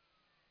kingdom.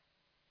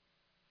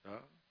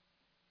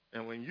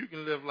 And when you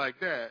can live like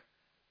that,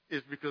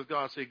 it's because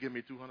God said, give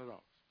me $200.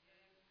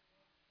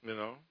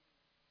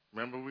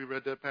 Remember we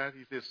read that passage?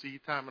 He said,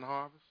 seed time and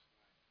harvest.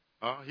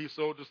 He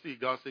sowed the seed.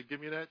 God said,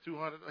 give me that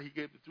 200. He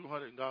gave the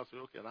 200, and God said,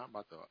 okay, and I'm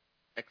about to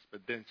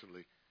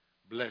exponentially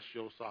bless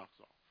your socks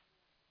off.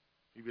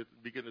 He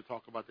began to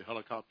talk about the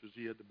helicopters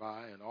he had to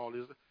buy and all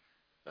this.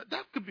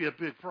 That could be a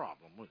big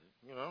problem, wouldn't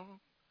it?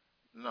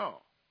 No.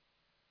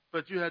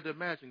 But you had to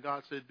imagine,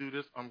 God said, do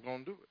this, I'm going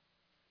to do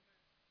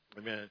it.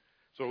 Amen.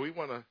 So we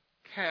want to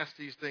cast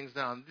these things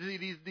down.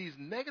 These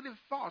negative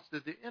thoughts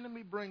that the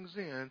enemy brings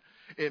in,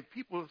 and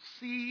people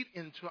seed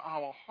into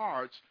our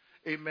hearts.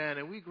 Amen.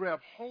 And we grab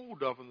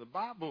hold of them. The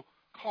Bible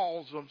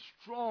calls them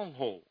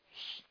strongholds.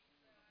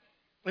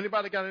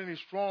 Anybody got any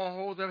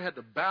strongholds? Ever had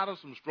to battle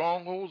some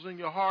strongholds in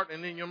your heart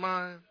and in your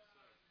mind?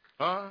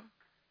 Huh?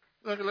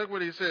 Look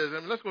what he says. I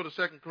mean, let's go to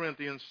 2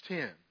 Corinthians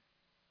 10.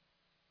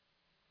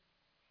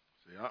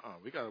 See,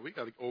 we got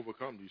to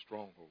overcome these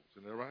strongholds.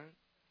 Isn't that right?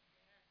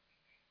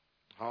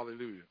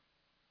 Hallelujah.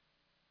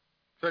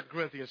 2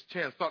 Corinthians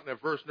 10, starting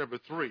at verse number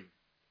 3.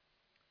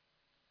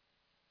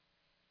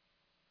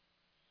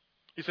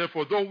 He said,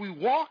 for though we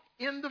walk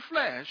in the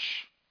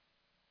flesh,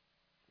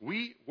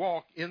 we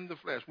walk in the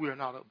flesh. We are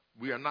not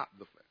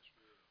the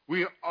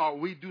flesh.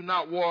 We do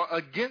not war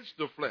against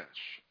the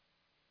flesh.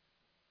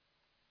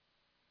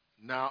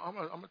 Now, I'm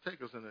going to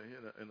take us in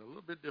a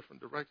little bit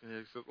different direction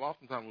here, because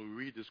oftentimes when we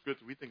read the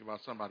scripture, we think about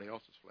somebody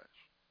else's flesh.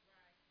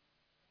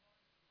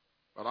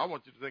 But I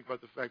want you to think about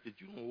the fact that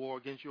you don't war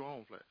against your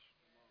own flesh.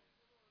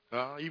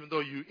 Even though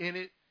you're in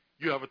it,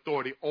 you have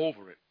authority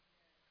over it.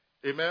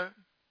 Amen?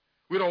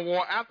 We don't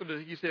war after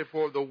this. He said,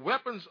 for the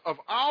weapons of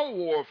our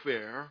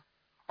warfare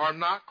are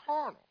not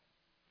carnal,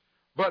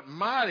 but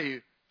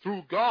mighty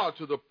through God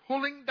to the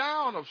pulling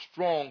down of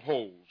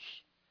strongholds,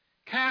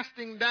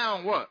 casting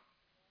down what?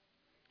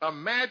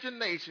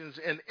 Imaginations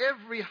and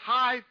every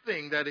high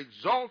thing that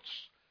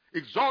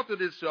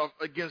exalted itself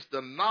against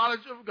the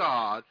knowledge of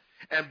God,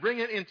 and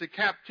bringing into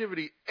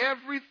captivity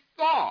every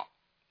thought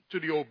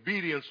to the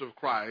obedience of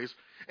Christ,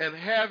 and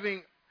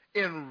having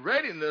in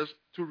readiness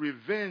to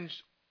revenge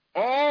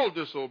all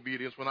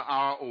disobedience when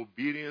our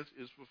obedience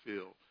is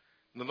fulfilled.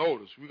 Now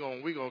notice, we're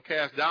gonna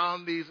cast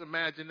down these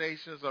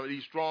imaginations or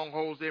these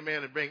strongholds,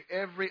 amen, and bring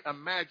every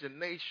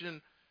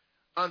imagination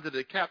under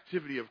the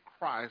captivity of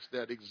Christ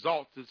that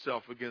exalts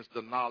itself against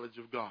the knowledge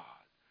of God.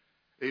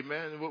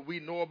 Amen. And what we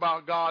know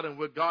about God and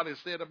what God has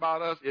said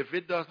about us, if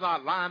it does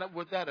not line up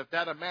with that, if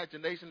that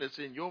imagination that's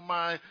in your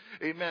mind,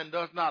 amen,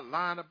 does not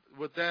line up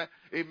with that,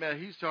 amen,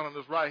 he's telling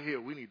us right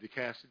here, we need to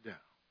cast it down.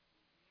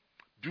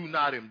 Do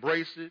not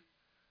embrace it.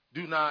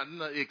 Do not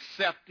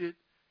accept it.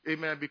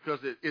 Amen, because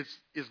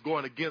it's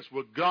going against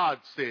what God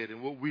said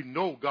and what we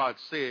know God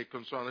said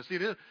concerning us. See,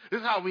 this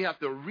is how we have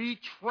to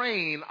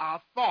retrain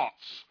our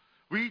thoughts.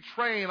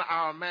 Retrain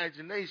our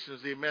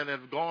imaginations, amen, that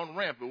have gone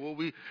rampant.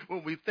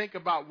 When we think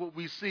about what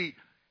we see,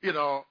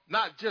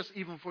 not just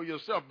even for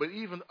yourself, but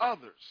even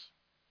others.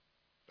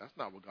 That's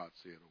not what God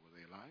said over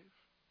their life.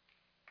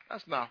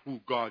 That's not who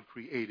God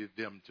created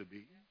them to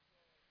be.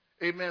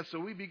 Amen. So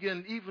we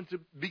begin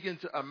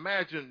to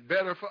imagine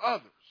better for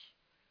others.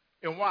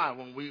 And why?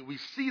 When we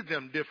see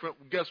them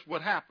different, guess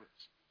what happens?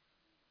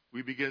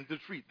 We begin to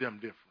treat them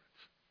different.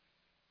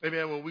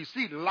 Amen. When we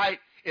see light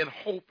and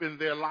hope in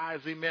their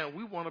lives, amen,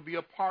 we want to be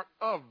a part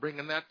of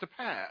bringing that to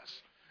pass.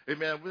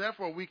 Amen.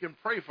 Therefore, we can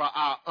pray for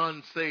our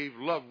unsaved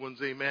loved ones,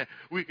 amen.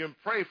 We can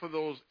pray for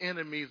those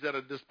enemies that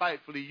are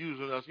despitefully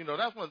using us.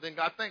 That's one thing.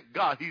 I thank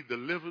God he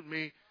delivered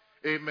me,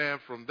 amen,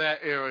 from that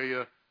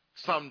area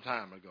some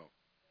time ago.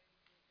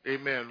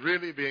 Amen.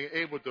 Really being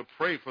able to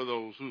pray for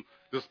those who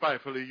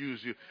despitefully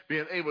use you.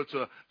 Being able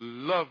to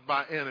love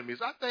my enemies.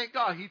 I thank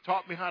God he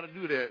taught me how to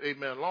do that.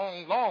 Amen.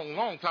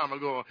 Long time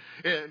ago.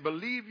 And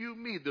believe you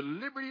me, the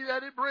liberty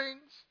that it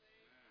brings,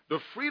 the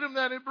freedom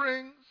that it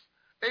brings,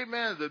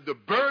 amen, the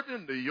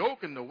burden, the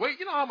yoke, and the weight.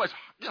 You know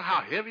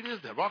how heavy it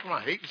is to walk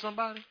around hating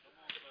somebody?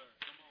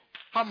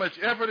 How much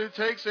effort it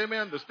takes,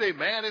 amen, to stay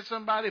mad at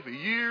somebody for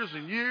years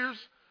and years.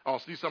 Oh,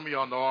 see, some of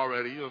y'all know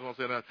already. You don't want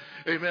to say that.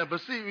 Amen.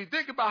 But see, we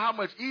think about how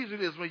much easier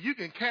it is when you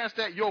can cast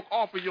that yoke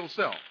off of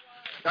yourself.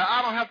 Now,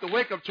 I don't have to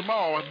wake up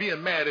tomorrow and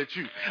being mad at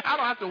you. I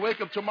don't have to wake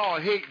up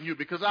tomorrow hating you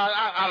because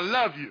I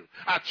love you.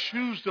 I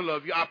choose to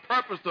love you. I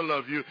purpose to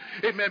love you.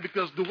 Amen.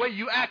 Because the way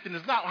you acting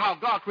is not how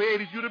God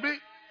created you to be.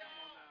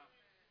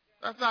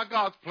 That's not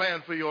God's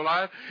plan for your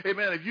life.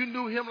 Amen. If you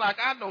knew him like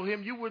I know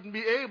him, you wouldn't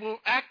be able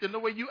acting the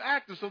way you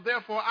acted. So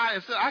therefore,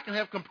 I can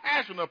have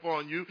compassion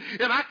upon you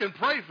and I can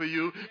pray for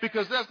you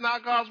because that's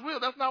not God's will.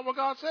 That's not what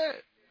God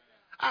said.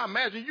 I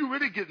imagine you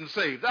really getting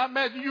saved. I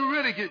imagine you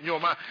really getting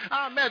your mind.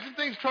 I imagine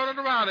things turning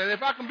around. And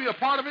if I can be a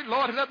part of it,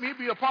 Lord, let me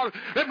be a part of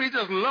it. Let me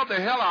just love the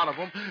hell out of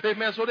them.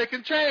 Amen. So they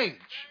can change.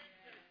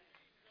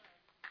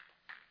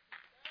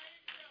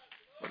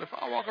 But if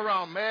I walk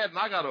around mad and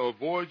I got to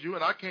avoid you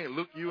and I can't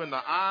look you in the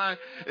eye,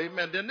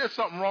 amen, then there's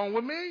something wrong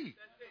with me.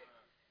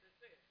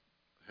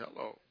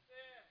 Hello.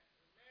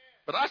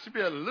 But I should be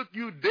able to look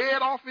you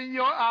dead off in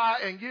your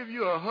eye and give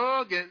you a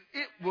hug, and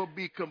it will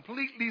be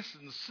completely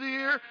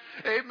sincere,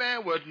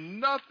 amen, with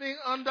nothing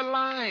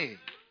underlying.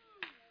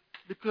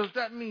 Because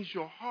that means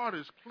your heart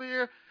is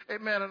clear,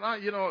 amen, and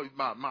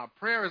my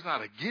prayer is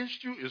not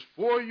against you, it's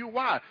for you.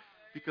 Why?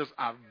 Because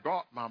I've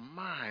brought my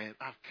mind,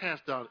 I've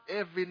cast out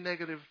every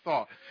negative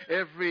thought,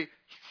 every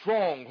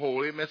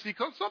stronghold. Amen. See,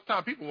 because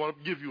sometimes people want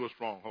to give you a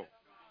stronghold.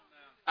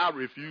 I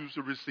refuse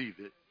to receive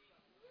it.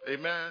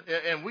 Amen.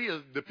 And we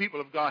as the people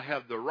of God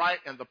have the right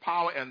and the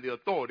power and the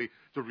authority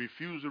to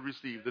refuse to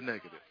receive the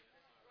negative.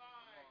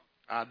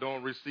 I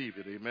don't receive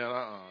it. Amen.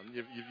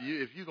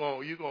 If you're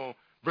going to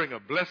bring a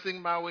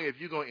blessing my way, if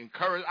you're going to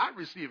encourage, I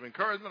receive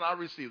encouragement, I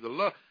receive the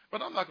love,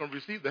 but I'm not going to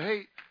receive the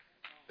hate.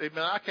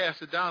 Amen. I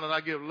cast it down and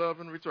I give love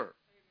in return.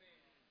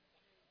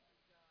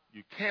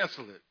 You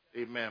cancel it.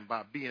 amen,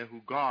 by being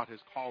who God has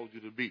called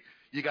you to be.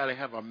 You got to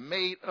have a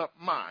made-up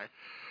mind.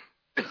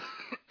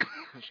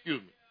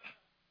 Excuse me.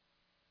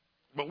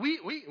 But we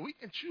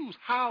can choose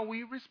how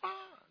we respond.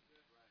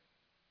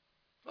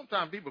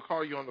 Sometimes people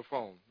call you on the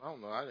phone. I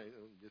don't know. I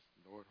just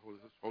Lord,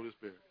 Holy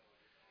Spirit.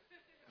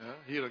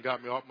 He done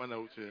got me off my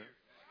notes here.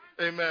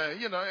 Amen.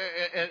 You know,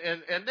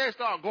 and they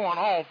start going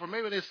off, or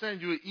maybe they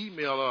send you an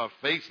email or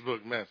a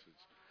Facebook message.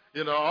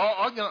 You know,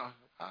 you know,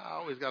 I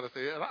always got to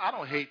say, I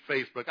don't hate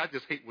Facebook. I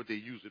just hate what they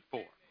use it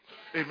for.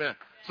 Amen.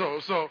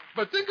 So,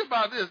 but think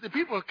about this. The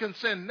people can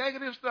send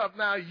negative stuff.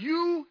 Now,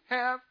 you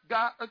have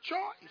got a choice.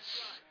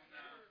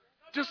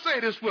 Just say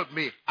this with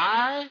me.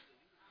 I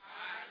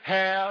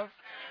have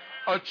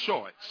a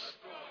choice.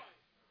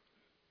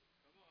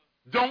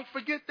 Don't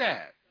forget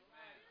that.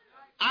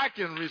 I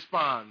can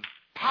respond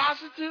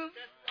positive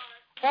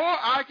or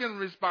I can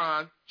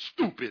respond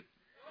stupid.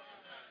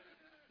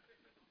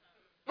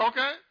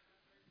 Okay?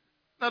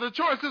 Now, the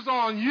choice is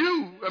on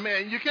you. I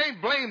mean, you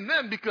can't blame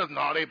them because,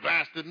 no, they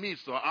blasted me,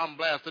 so I'm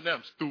blasting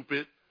them.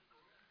 Stupid.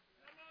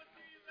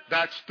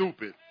 That's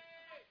stupid.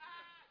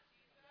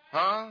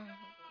 Huh?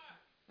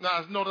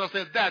 Now, notice I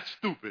said that's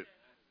stupid.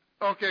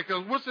 Okay,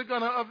 because what's it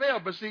going to avail?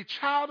 But see,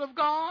 child of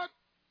God,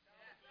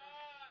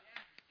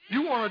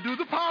 you want to do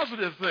the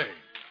positive thing.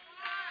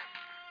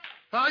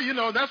 Huh? You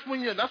know, that's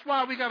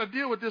why we got to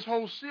deal with this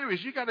whole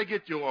series. You got to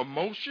get your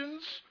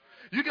emotions.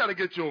 You got to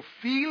get your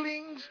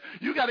feelings.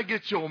 You got to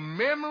get your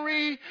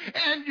memory.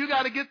 And you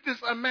got to get this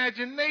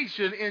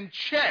imagination in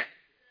check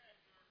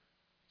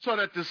so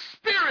that the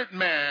spirit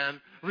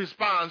man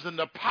responds in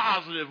the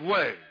positive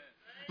way.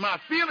 My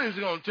feelings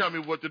are going to tell me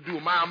what to do.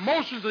 My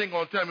emotions ain't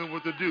going to tell me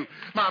what to do.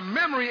 My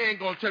memory ain't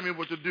going to tell me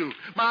what to do.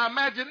 My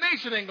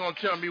imagination ain't going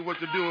to tell me what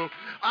to do.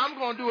 I'm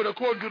going to do it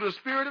according to the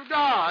Spirit of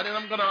God, and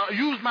I'm going to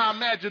use my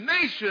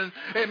imagination,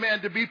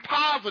 amen, to be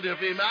positive.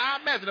 Amen. I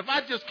imagine if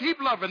I just keep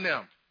loving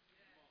them,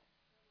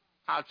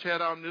 I'll tear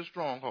down this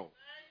stronghold.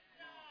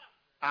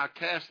 I'll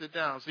cast it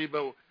down. See,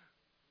 but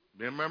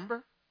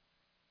remember,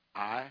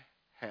 I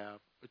have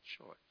a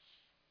choice.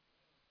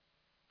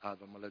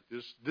 Either I'm going to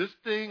let this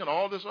thing and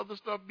all this other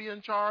stuff be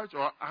in charge,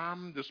 or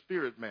I'm the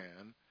spirit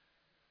man.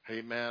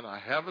 Amen. I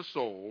have a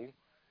soul.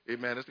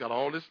 Amen. It's got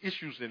all these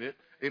issues in it.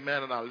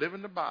 Amen. And I live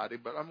in the body,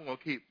 but I'm going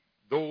to keep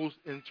those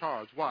in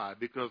charge. Why?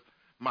 Because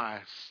my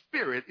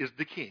spirit is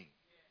the king.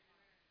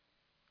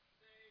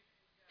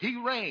 He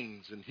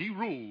reigns and he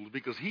rules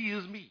because he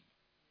is me.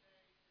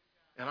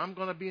 And I'm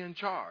going to be in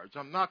charge.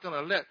 I'm not going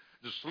to let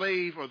the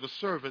slave or the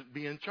servant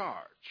be in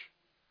charge.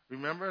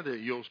 Remember that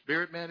your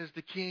spirit man is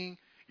the king.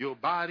 Your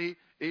body,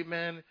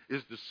 amen,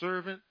 is the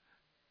servant.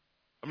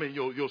 I mean,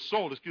 your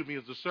soul, is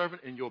the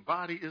servant, and your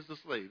body is the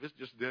slave. It's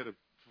just there to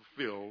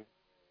fulfill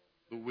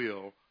the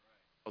will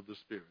of the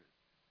Spirit,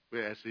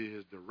 whereas it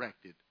is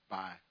directed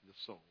by the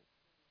soul.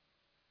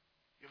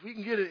 If we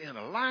can get it in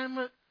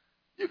alignment,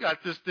 you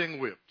got this thing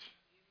whipped.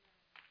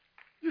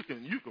 You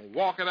can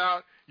walk it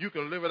out. You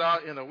can live it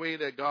out in a way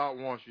that God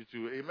wants you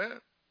to. Amen?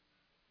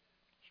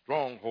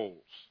 Strongholds.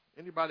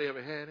 Anybody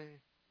ever had any?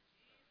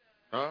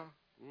 Huh?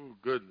 Ooh,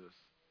 goodness.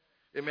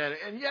 Amen.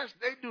 And yes,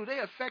 they do. They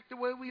affect the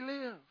way we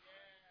live.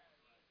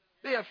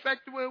 They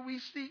affect the way we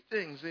see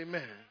things.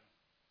 Amen.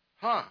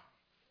 Huh?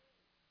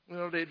 You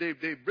know, they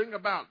bring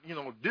about, you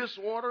know,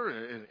 disorder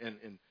and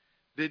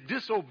the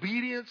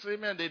disobedience.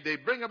 Amen. They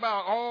bring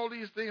about all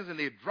these things and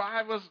they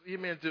drive us,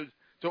 amen, to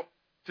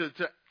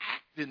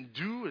act and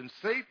do and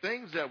say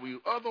things that we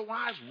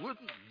otherwise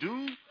wouldn't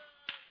do.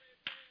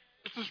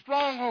 It's a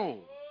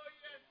stronghold.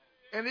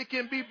 And it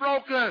can be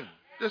broken.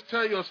 Just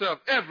tell yourself,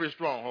 every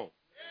stronghold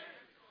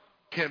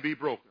can be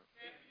broken.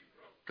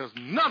 Because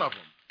none of them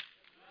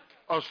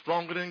are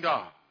stronger than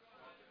God.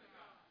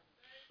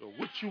 So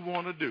what you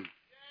want to do?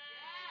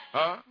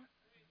 Huh?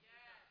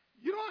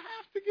 You don't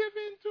have to give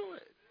into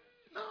it.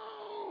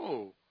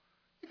 No.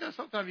 You know,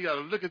 sometimes you got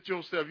to look at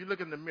yourself. You look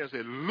in the mirror and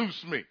say,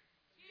 loose me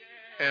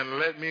and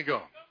let me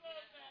go.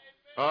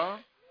 Huh?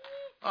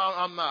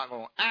 I'm not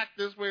going to act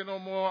this way no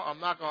more.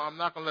 I'm not going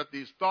to let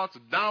these thoughts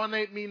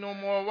dominate me no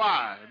more.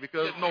 Why?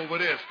 Because know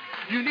what it is.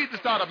 You need to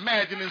start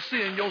imagining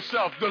seeing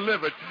yourself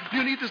delivered.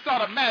 You need to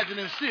start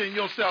imagining seeing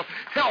yourself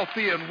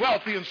healthy and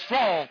wealthy and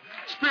strong,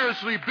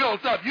 spiritually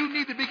built up. You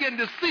need to begin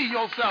to see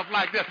yourself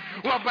like that.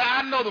 Well, but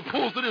I know the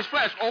pulls of this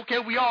flesh. Okay,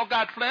 we all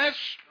got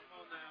flesh.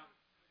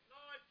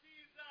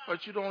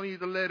 But you don't need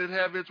to let it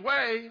have its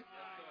way.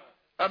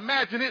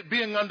 Imagine it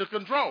being under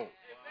control.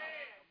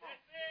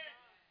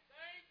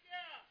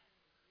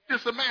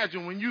 Just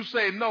imagine when you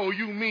say no,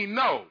 you mean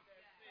no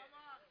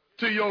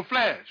to your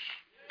flesh.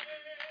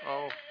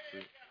 Oh, see.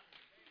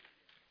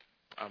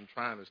 I'm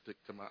trying to stick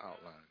to my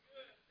outline.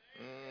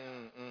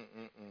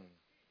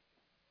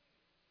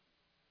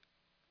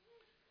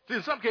 See,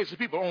 in some cases,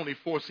 people only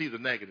foresee the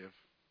negative.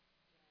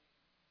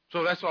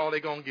 So that's all they're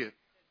going to get.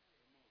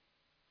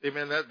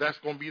 Amen. That's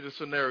going to be the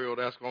scenario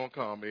that's going to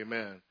come.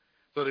 Amen.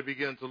 So they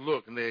begin to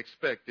look and they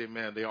expect,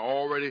 amen. They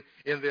already,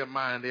 in their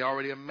mind, they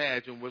already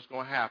imagine what's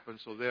going to happen.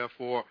 So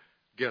therefore,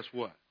 guess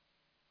what?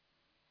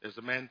 As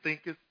a man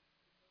thinketh,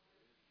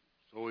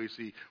 So we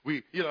see,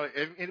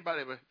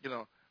 anybody ever,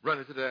 run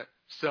into that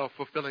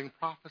self-fulfilling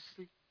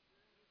prophecy?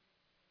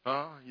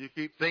 You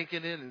keep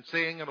thinking it and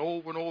saying it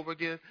over and over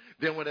again.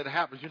 Then when it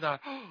happens, you're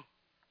not,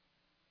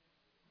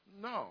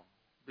 no,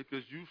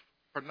 because you've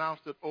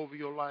pronounced it over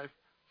your life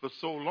for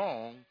so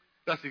long,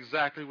 that's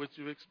exactly what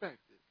you expected.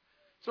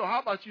 So how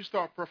about you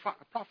start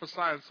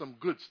prophesying some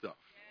good stuff?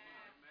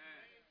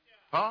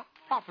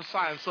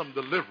 Prophesying some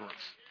deliverance.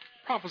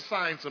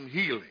 Prophesying some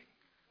healing.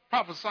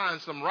 Prophesying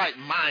some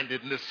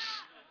right-mindedness.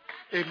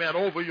 Amen.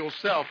 Over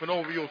yourself and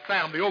over your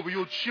family, over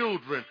your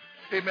children.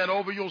 Amen.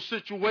 Over your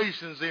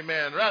situations.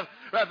 Amen.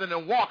 Rather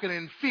than walking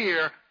in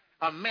fear,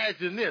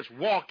 imagine this.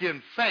 Walk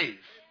in faith.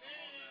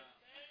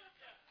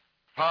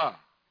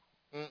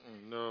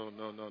 No.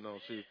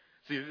 See,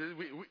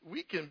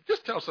 we can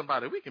just tell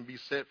somebody we can be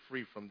set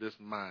free from this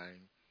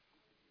mind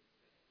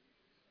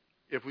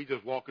if we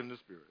just walk in the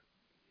Spirit.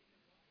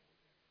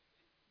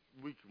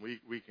 We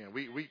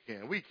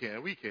can.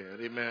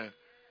 Amen.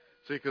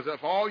 See, because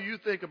if all you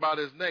think about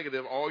is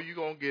negative, all you're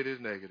going to get is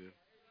negative.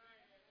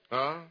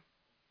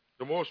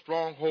 The more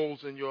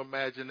strongholds in your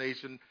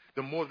imagination,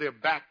 the more they're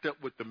backed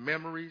up with the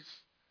memories,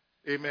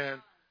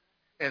 amen,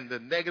 and the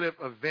negative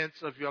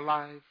events of your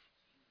life,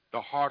 the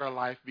harder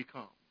life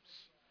becomes.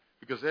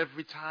 Because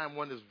every time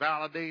one is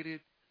validated,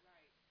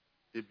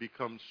 it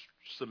becomes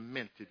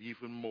cemented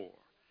even more.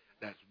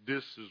 That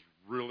this is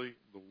really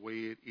the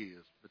way it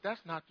is. But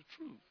that's not the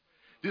truth.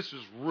 This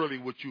is really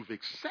what you've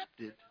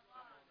accepted,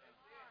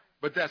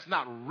 but that's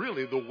not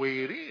really the way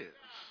it is.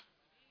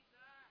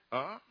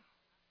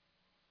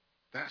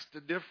 That's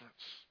the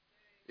difference.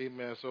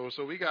 Amen. So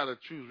we gotta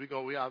choose. We're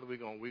gonna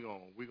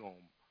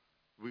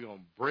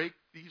break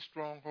these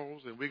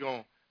strongholds, and we're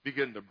gonna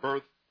begin to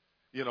birth,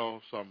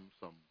 some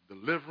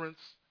deliverance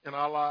in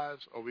our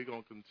lives, or we're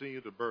gonna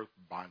continue to birth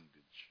bondage.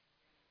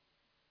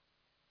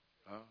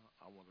 I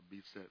want to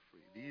be set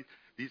free.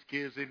 These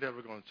kids ain't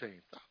never gonna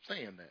change. Stop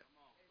saying that.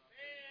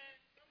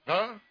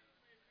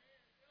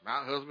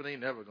 My husband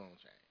ain't never gonna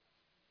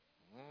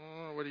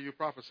change. What are you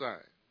prophesying?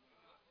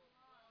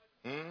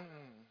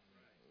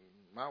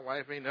 My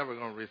wife ain't never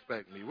gonna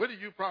respect me. What are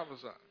you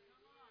prophesying?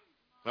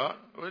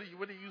 What are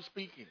you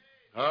speaking?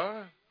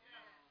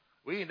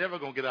 We ain't never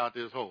gonna get out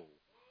this hole.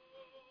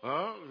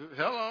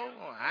 Hello,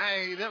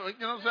 I ain't never.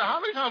 How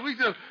many times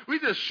we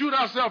just shoot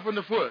ourselves in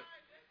the foot,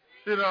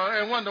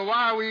 and wonder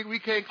why we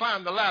can't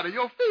climb the ladder.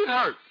 Your feet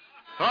hurt.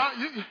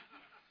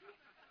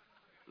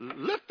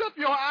 Lift up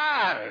your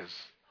eyes,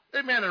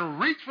 amen, and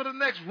reach for the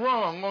next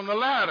rung on the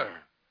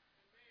ladder.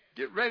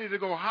 Get ready to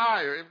go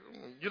higher.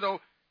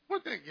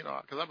 One thing,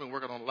 because I've been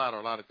working on the ladder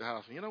a lot at the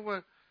house, and you know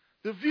what?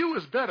 The view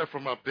is better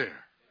from up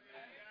there.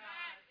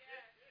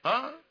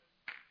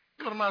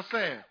 What am I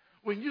saying?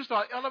 When you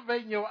start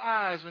elevating your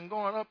eyes and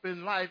going up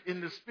in life in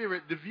the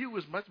spirit, the view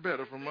is much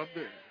better from up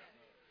there.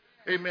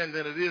 Amen,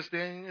 than it is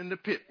staying in the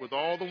pit with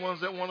all the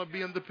ones that want to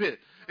be in the pit.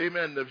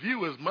 Amen, the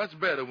view is much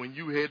better when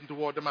you heading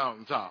toward the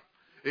mountaintop.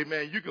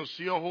 Amen, you can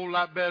see a whole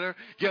lot better.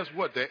 Guess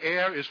what? The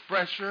air is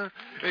fresher.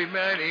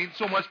 Amen, ain't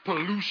so much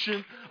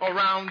pollution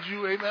around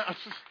you. Amen.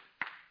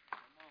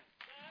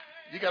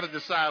 You got to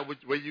decide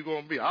which way you're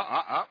going to be.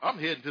 I'm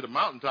heading to the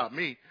mountaintop,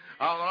 me.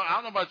 I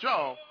don't know about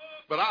y'all,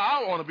 but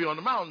I want to be on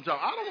the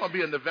mountaintop. I don't want to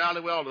be in the valley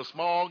where all the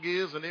smog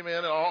is and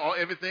amen,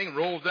 everything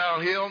rolls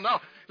downhill. No,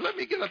 let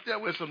me get up there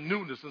where some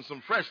newness and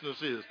some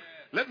freshness is.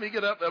 Let me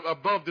get up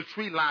above the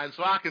tree line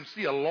so I can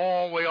see a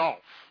long way off.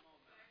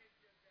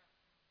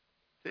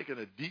 Taking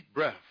a deep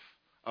breath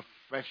of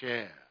fresh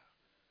air.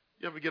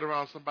 You ever get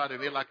around somebody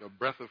and they're like a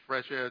breath of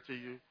fresh air to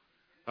you?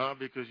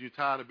 Because you're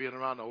tired of being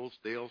around the old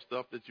stale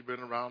stuff that you've been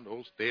around, the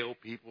old stale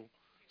people.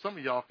 Some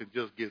of y'all can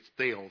just get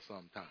stale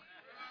sometimes.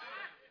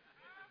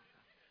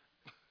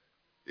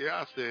 Yeah,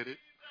 I said it.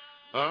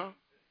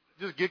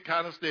 Just get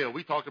kind of stale.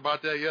 We talked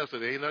about that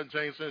yesterday. Ain't nothing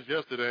changed since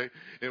yesterday.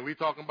 And we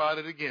talking about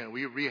it again.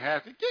 We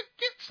rehashing.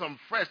 Get some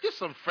fresh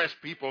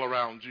people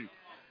around you.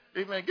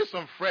 Amen. Get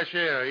some fresh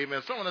air.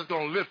 Amen. Someone that's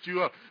going to lift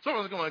you up.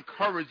 Someone that's going to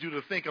encourage you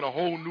to think in a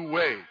whole new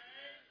way.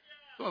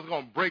 Someone's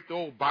going to break the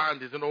old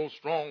bondage and old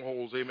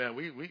strongholds. Amen.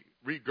 We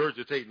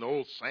regurgitating the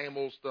old same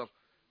old stuff.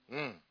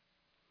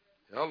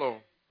 Hello.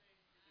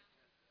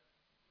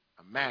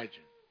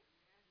 Imagine.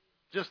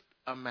 Just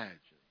imagine.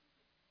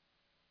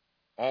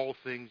 All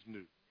things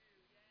new.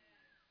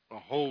 A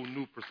whole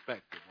new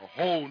perspective. A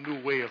whole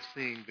new way of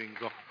seeing things.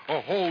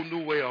 A whole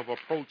new way of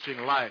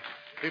approaching life.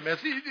 Amen.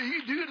 See,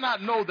 do you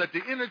not know that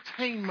the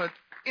entertainment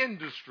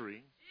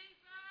industry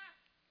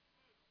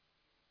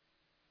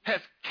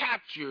has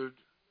captured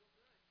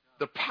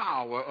the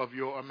power of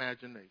your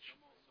imagination?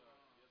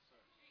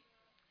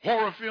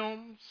 Horror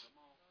films,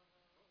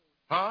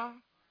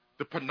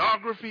 the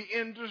pornography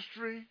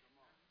industry,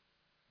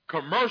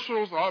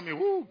 commercials.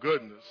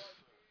 Goodness.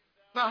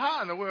 Now,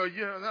 how in the world,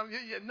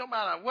 no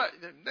matter what,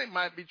 they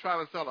might be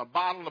trying to sell a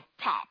bottle of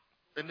pop,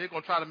 and they're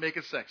going to try to make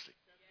it sexy.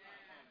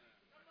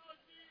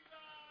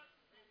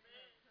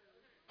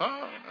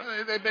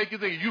 They make you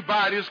think, you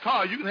buy this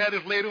car, you can have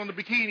this lady on the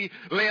bikini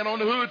laying on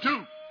the hood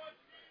too.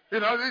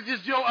 It's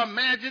just your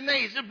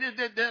imagination.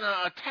 Then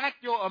attack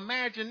your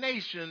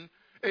imagination,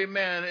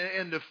 amen,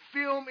 in the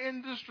film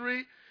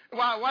industry.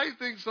 Why do you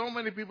think so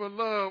many people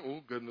love,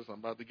 oh, goodness, I'm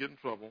about to get in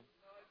trouble.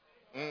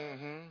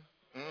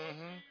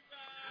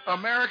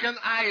 American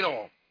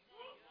Idol.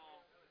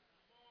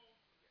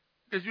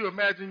 Because you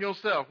imagine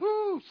yourself,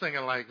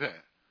 singing like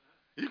that.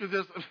 You can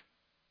just,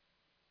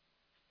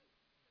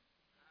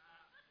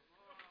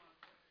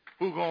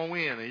 who gonna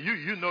win? And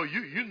you know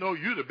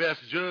you're the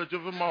best judge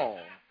of them all.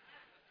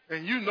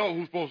 And you know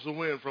who's supposed to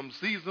win from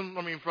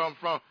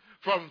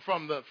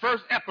the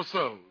first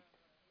episode.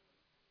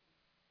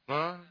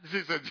 Huh?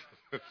 She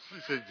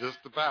said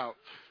just about.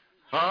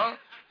 Huh?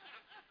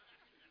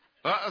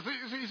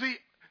 See,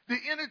 the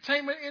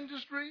entertainment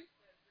industry,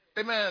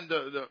 hey man,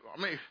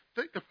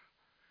 think of,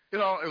 it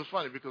was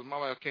funny because my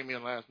wife came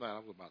in last night.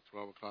 It was about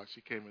 12 o'clock.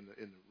 She came in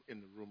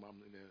the room.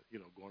 I'm in there,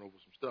 going over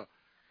some stuff,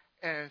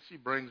 and she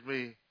brings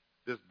me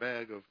this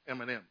bag of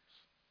M&Ms.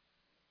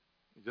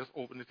 Just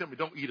open it. Tell me,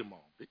 don't eat them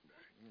all. Big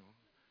bag,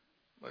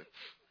 Like,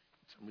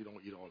 tell me,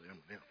 don't eat all the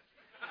M&Ms.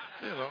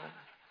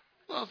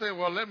 So I say,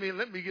 well, let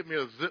me get me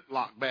a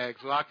Ziploc bag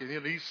so I can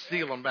at least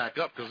seal them back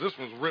up because this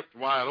one's ripped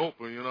wide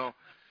open,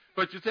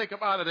 But you take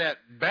them out of that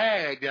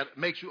bag that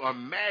makes you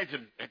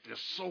imagine that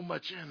there's so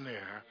much in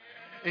there,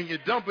 and you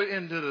dump it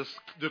into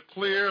the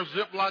clear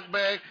Ziploc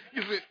bag.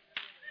 You say,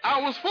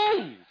 I was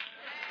fooled.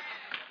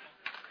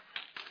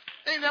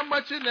 Ain't that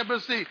much in there.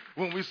 But see,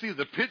 when we see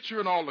the picture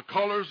and all the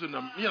colors and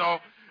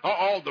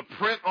all the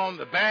print on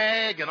the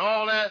bag and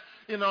all that,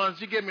 and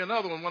she gave me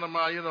another one of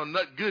my,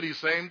 nut goodies,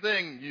 same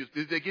thing.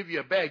 They give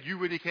you a bag, you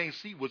really can't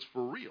see what's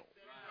for real.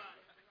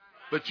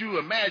 But you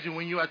imagine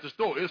when you're at the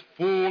store, it's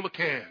full of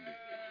candy.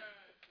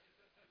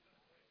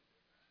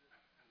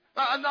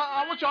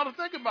 I want y'all to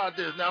think about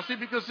this now.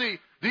 Because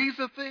these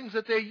are things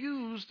that they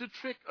use to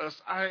trick us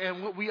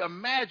and what we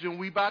imagine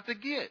we about to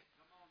get.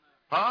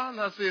 Huh?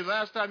 Now, see,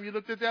 last time you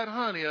looked at that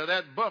honey or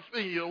that buff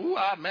thing,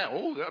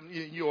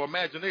 your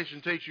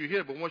imagination takes you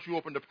here, but once you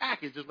open the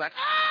package, it's like,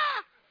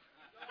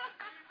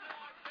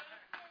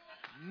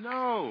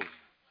 No.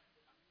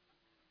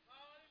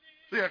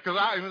 Yeah,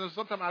 because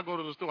sometimes I go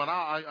to the store and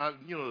I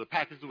the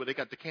package where they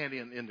got the candy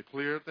in the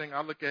clear thing.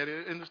 I look at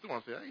it in the store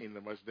and say, I ain't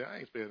that much there. I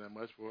ain't spending that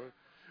much for it.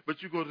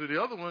 But you go to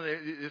the other one,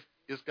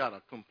 it's got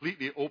a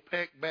completely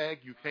opaque bag.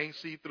 You can't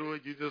see through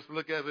it. You just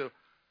look at it.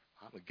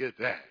 I'm gonna get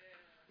that.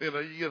 You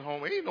get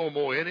home, ain't no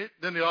more in it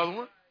than the other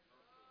one.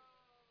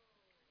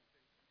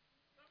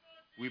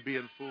 We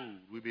being fooled.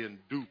 We being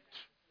duped.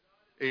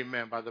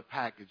 Amen. By the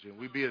packaging.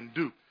 We being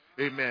duped.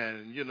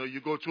 Amen.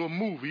 You go to a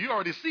movie. You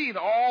already seen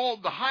all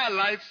the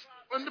highlights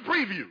in the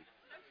preview.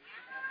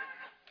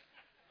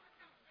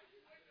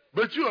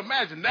 But you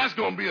imagine that's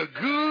going to be a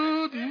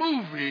good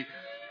movie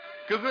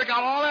because they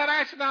got all that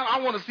action out.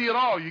 I want to see it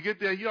all. You get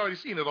there, you already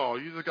seen it all.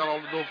 You just got all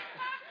the little,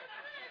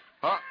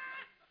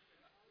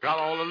 got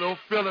all the little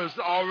fillers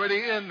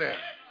already in there.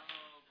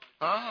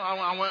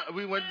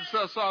 We went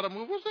and saw the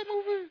movie. What's that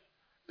movie?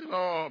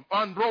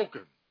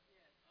 Unbroken.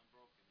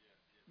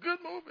 Good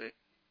movie.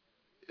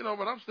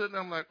 But I'm sitting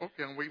there, I'm like,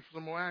 okay, I'm waiting for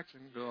some more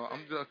action.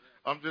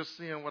 I'm just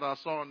seeing what I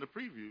saw in the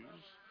previews.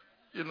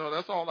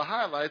 That's all the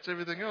highlights.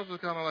 Everything else is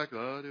kind of like,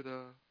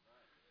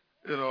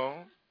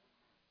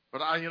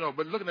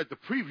 But looking at the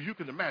preview, you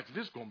can imagine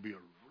this is going to be a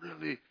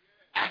really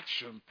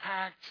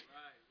action-packed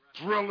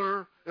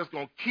thriller that's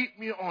going to keep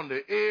me on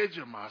the edge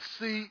of my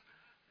seat.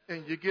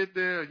 And you get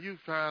there and you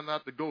find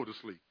out to go to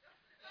sleep.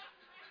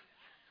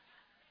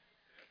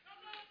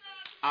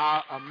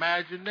 Our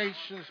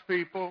imaginations,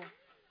 people.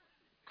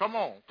 Come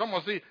on.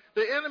 See,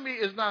 the enemy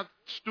is not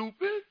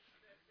stupid.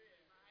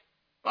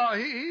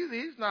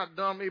 He's not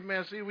dumb,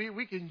 man. See,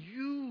 we can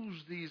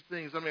use these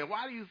things.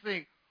 Why do you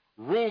think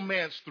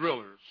romance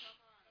thrillers?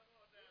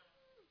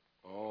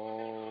 Come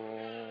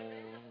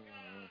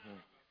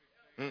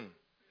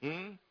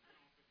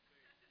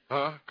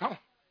on.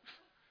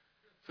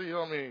 See,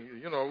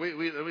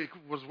 we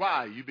was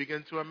why you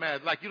begin to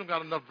imagine, like you don't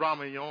got enough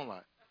drama in your own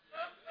life,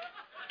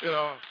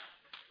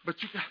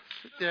 But you got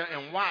to sit there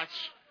and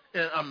watch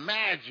and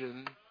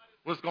imagine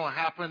what's going to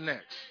happen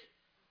next.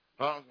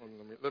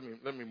 Let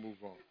me move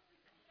on.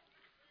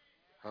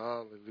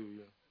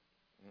 Hallelujah.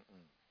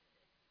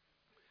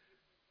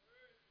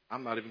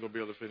 I'm not even going to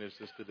be able to finish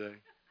this today.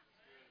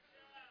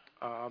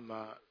 I'm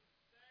not.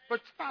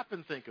 But stop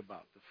and think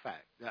about the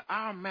fact that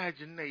our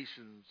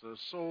imaginations are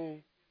so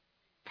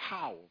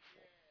powerful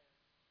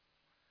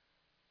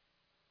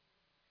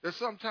that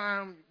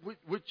sometimes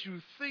what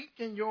you think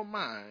in your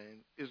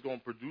mind is going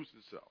to produce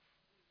itself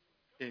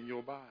in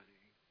your body.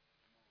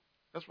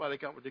 That's why they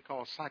got what they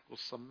call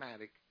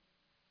psychosomatic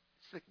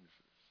sicknesses.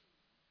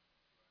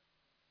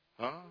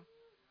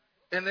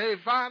 And they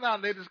find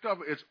out, they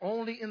discover it's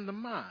only in the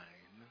mind.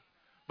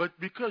 But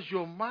because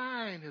your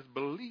mind has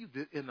believed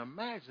it and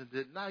imagined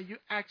it, now you're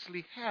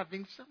actually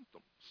having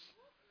symptoms.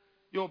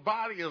 Your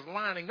body is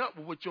lining up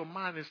with what your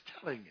mind is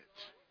telling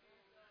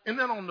it. And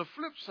then on the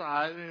flip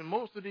side, in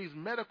most of these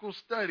medical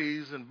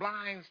studies and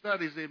blind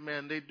studies, they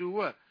do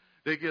what?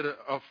 they get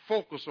a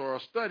focus or a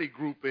study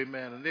group,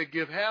 amen, and they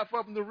give half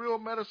of them the real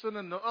medicine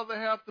and the other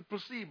half the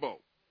placebo.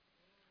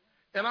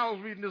 And I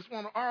was reading this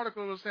one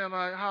article that was saying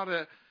how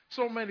that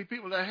so many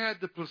people that had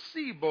the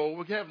placebo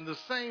were having the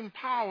same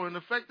power and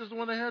effect as the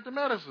one that had the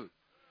medicine.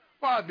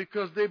 Why?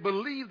 Because they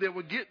believed they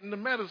were getting the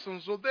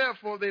medicine, so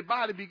therefore their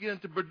body began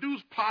to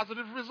produce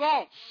positive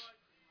results.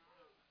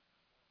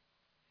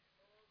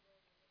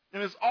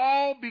 And it's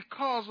all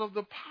because of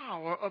the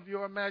power of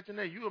your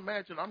imagination. You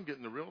imagine I'm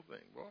getting the real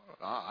thing. Well,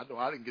 I know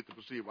I didn't get the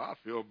placebo. I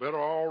feel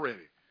better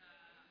already.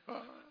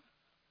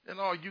 And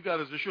all you got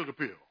is a sugar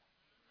pill.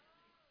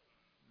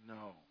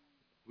 No.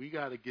 We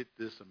got to get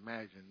this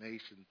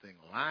imagination thing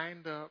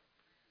lined up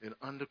and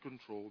under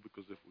control,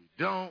 because if we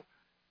don't,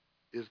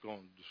 it's going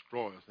to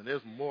destroy us. And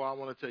there's more I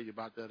want to tell you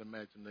about that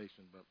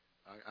imagination, but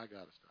I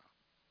got to stop.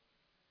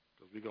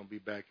 Because we're going to be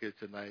back here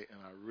tonight, and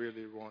I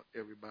really want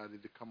everybody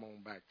to come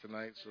on back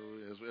tonight. So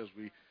as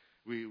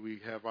we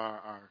have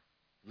our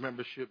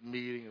membership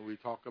meeting and we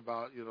talk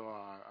about,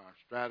 our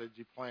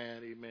strategy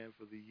plan, amen,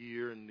 for the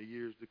year and the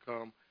years to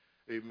come,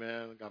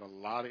 amen. Got a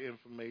lot of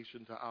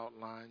information to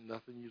outline,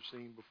 nothing you've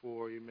seen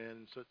before, amen,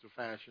 in such a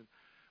fashion.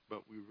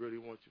 But we really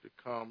want you to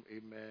come,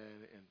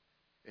 amen,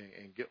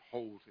 and get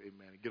hold,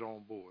 amen, and get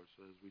on board.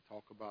 So as we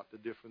talk about the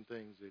different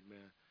things,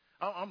 amen,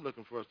 I'm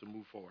looking for us to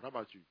move forward. How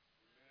about you?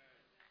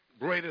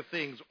 Greater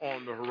things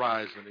on the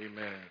horizon,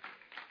 amen.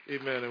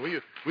 Amen. And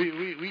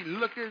we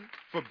looking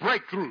for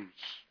breakthroughs.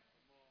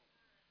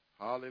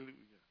 Hallelujah.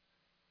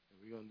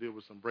 And we're going to deal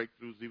with some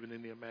breakthroughs even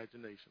in the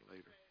imagination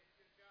later.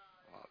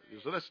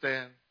 So let's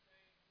stand.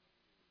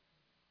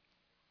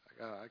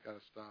 I got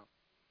to stop.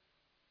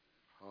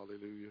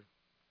 Hallelujah.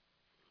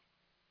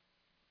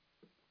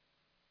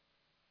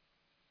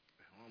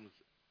 I want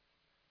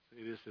to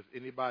say this. If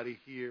anybody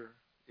here,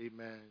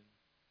 amen,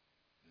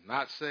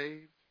 not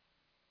saved,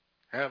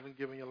 haven't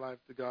given your life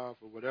to God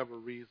for whatever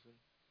reason,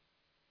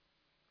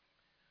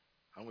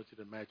 I want you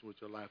to imagine what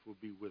your life will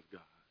be with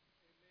God.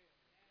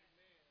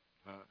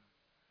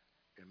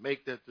 And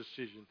make that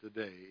decision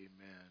today,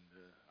 amen,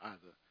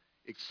 either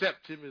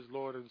accept him as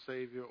Lord and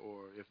Savior,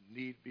 or if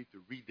need be,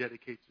 to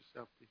rededicate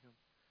yourself to him.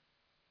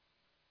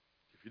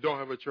 If you don't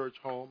have a church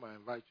home, I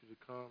invite you to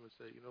come and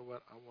say, you know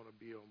what, I want to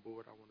be on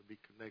board. I want to be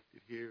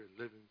connected here and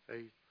live in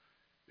faith,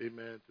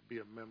 amen, to be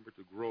a member,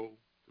 to grow,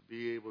 to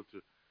be able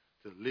to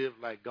live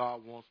like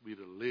God wants me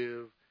to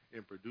live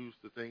and produce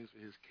the things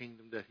for his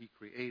kingdom that he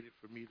created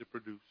for me to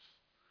produce.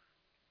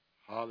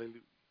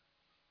 Hallelujah.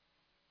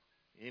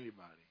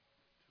 Anybody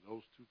to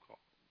those two calls.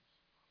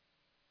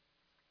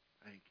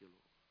 Thank you,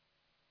 Lord.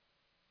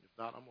 If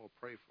not, I'm going to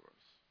pray for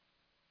us.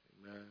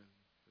 Amen.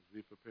 As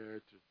we prepare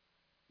to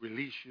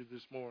release you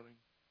this morning.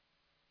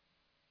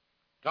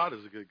 God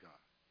is a good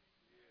God.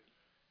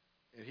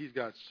 And he's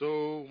got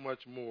so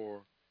much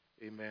more,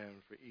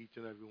 amen, for each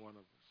and every one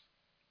of us.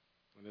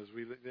 And as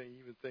we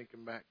even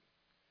thinking back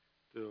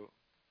to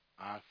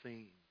our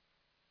theme,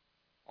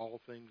 all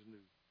things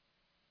new,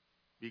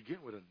 begin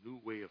with a new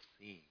way of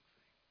seeing things.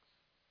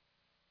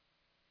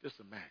 Just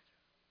imagine.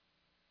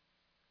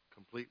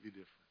 Completely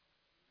different.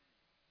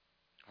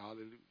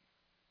 Hallelujah.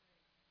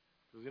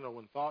 Because,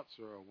 when thoughts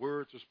or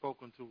words are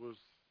spoken to us,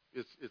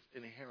 it's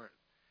inherent,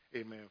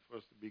 amen, for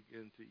us to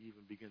begin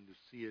to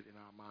see it in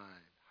our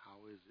mind.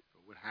 How is it?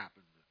 Or what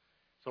happened?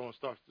 Someone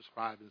starts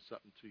describing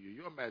something to you.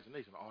 Your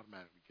imagination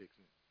automatically kicks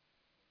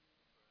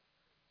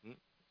in.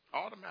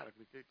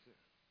 Automatically kicks in.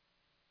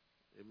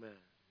 Amen.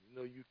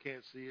 You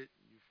can't see it.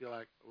 You feel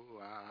like,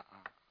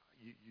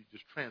 you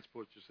just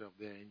transport yourself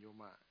there in your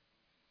mind.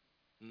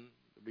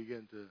 To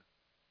begin to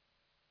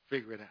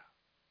figure it out.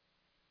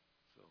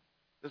 So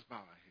let's bow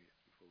our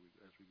heads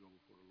as we go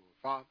before the Lord.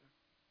 Father,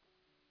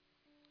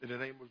 in the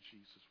name of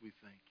Jesus, we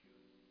thank you.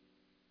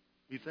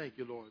 We thank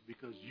you, Lord,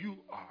 because you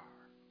are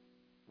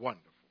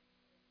wonderful.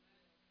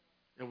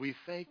 And we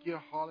thank you,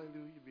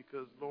 hallelujah,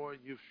 because, Lord,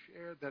 you've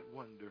shared that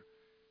wonder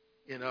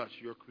in us,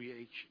 your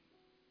creation.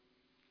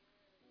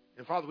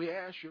 And, Father, we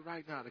ask you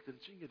right now to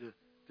continue to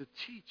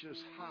teach us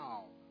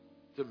how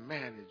to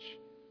manage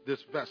this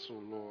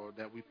vessel, Lord,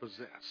 that we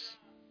possess.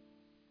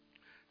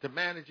 To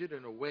manage it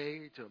in a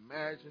way to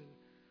imagine,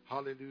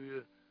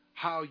 hallelujah,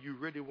 how you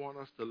really want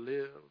us to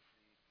live,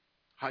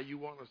 how you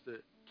want us to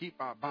keep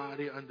our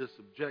body under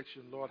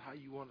subjection, Lord, how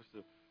you want us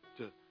to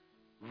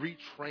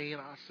retrain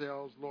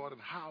ourselves, Lord,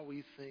 and how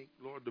we think,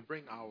 Lord, to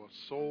bring our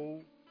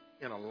soul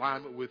in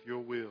alignment with your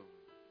will.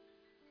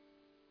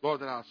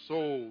 Lord, that our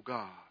soul,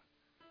 God,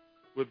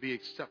 would be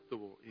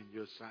acceptable in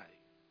your sight.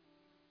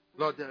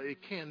 Lord, that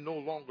it can no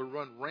longer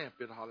run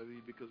rampant,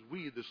 hallelujah, because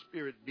we, the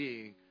spirit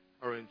being,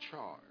 are in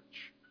charge.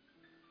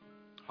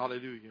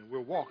 Hallelujah. And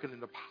we're walking in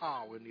the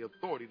power and the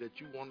authority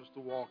that you want us to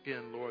walk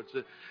in, Lord,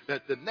 so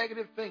that the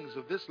negative things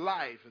of this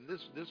life and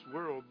this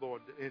world,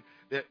 Lord,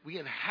 that we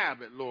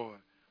inhabit, Lord,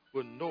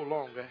 will no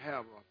longer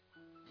have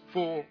a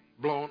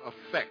full-blown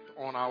effect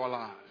on our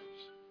lives.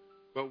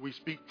 But we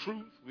speak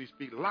truth, we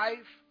speak life,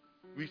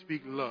 we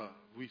speak love,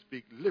 we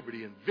speak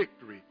liberty and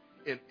victory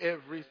in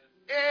every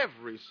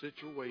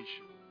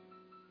situation.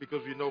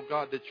 because we know,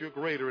 God, that you're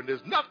greater and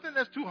there's nothing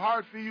that's too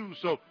hard for you.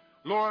 So,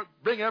 Lord,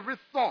 bring every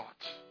thought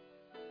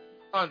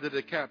under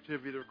the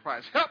captivity of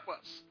Christ. Help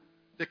us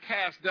to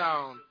cast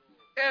down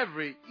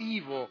every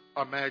evil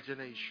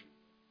imagination,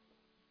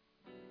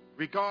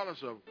 regardless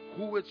of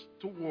who it's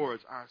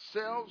towards,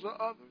 ourselves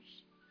or others,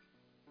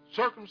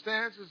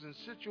 circumstances and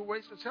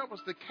situations. Help us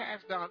to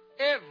cast down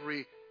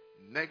every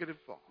negative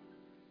thought.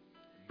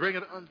 Bring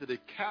it under the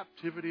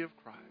captivity of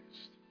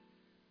Christ.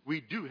 We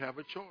do have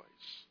a choice.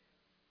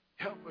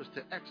 Help us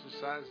to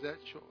exercise that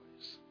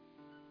choice,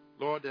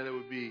 Lord, that it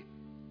would be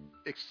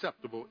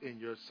acceptable in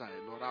your sight.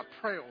 Lord, I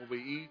pray over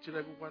each and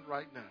every one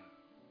right now.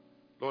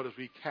 Lord, as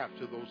we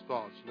capture those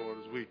thoughts, Lord,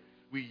 as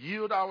we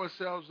yield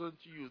ourselves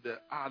unto you,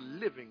 that our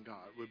living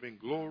God will bring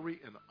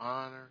glory and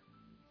honor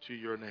to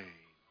your name.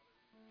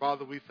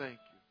 Father, we thank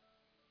you.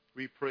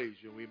 We praise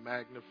you and we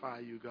magnify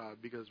you, God,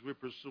 because we're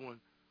pursuing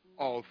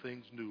all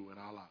things new in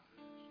our lives,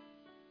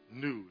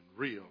 new and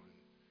real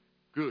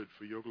and good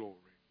for your glory.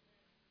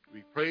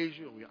 We praise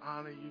you and we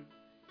honor you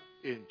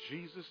in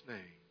Jesus' name.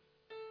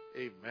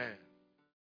 Amen.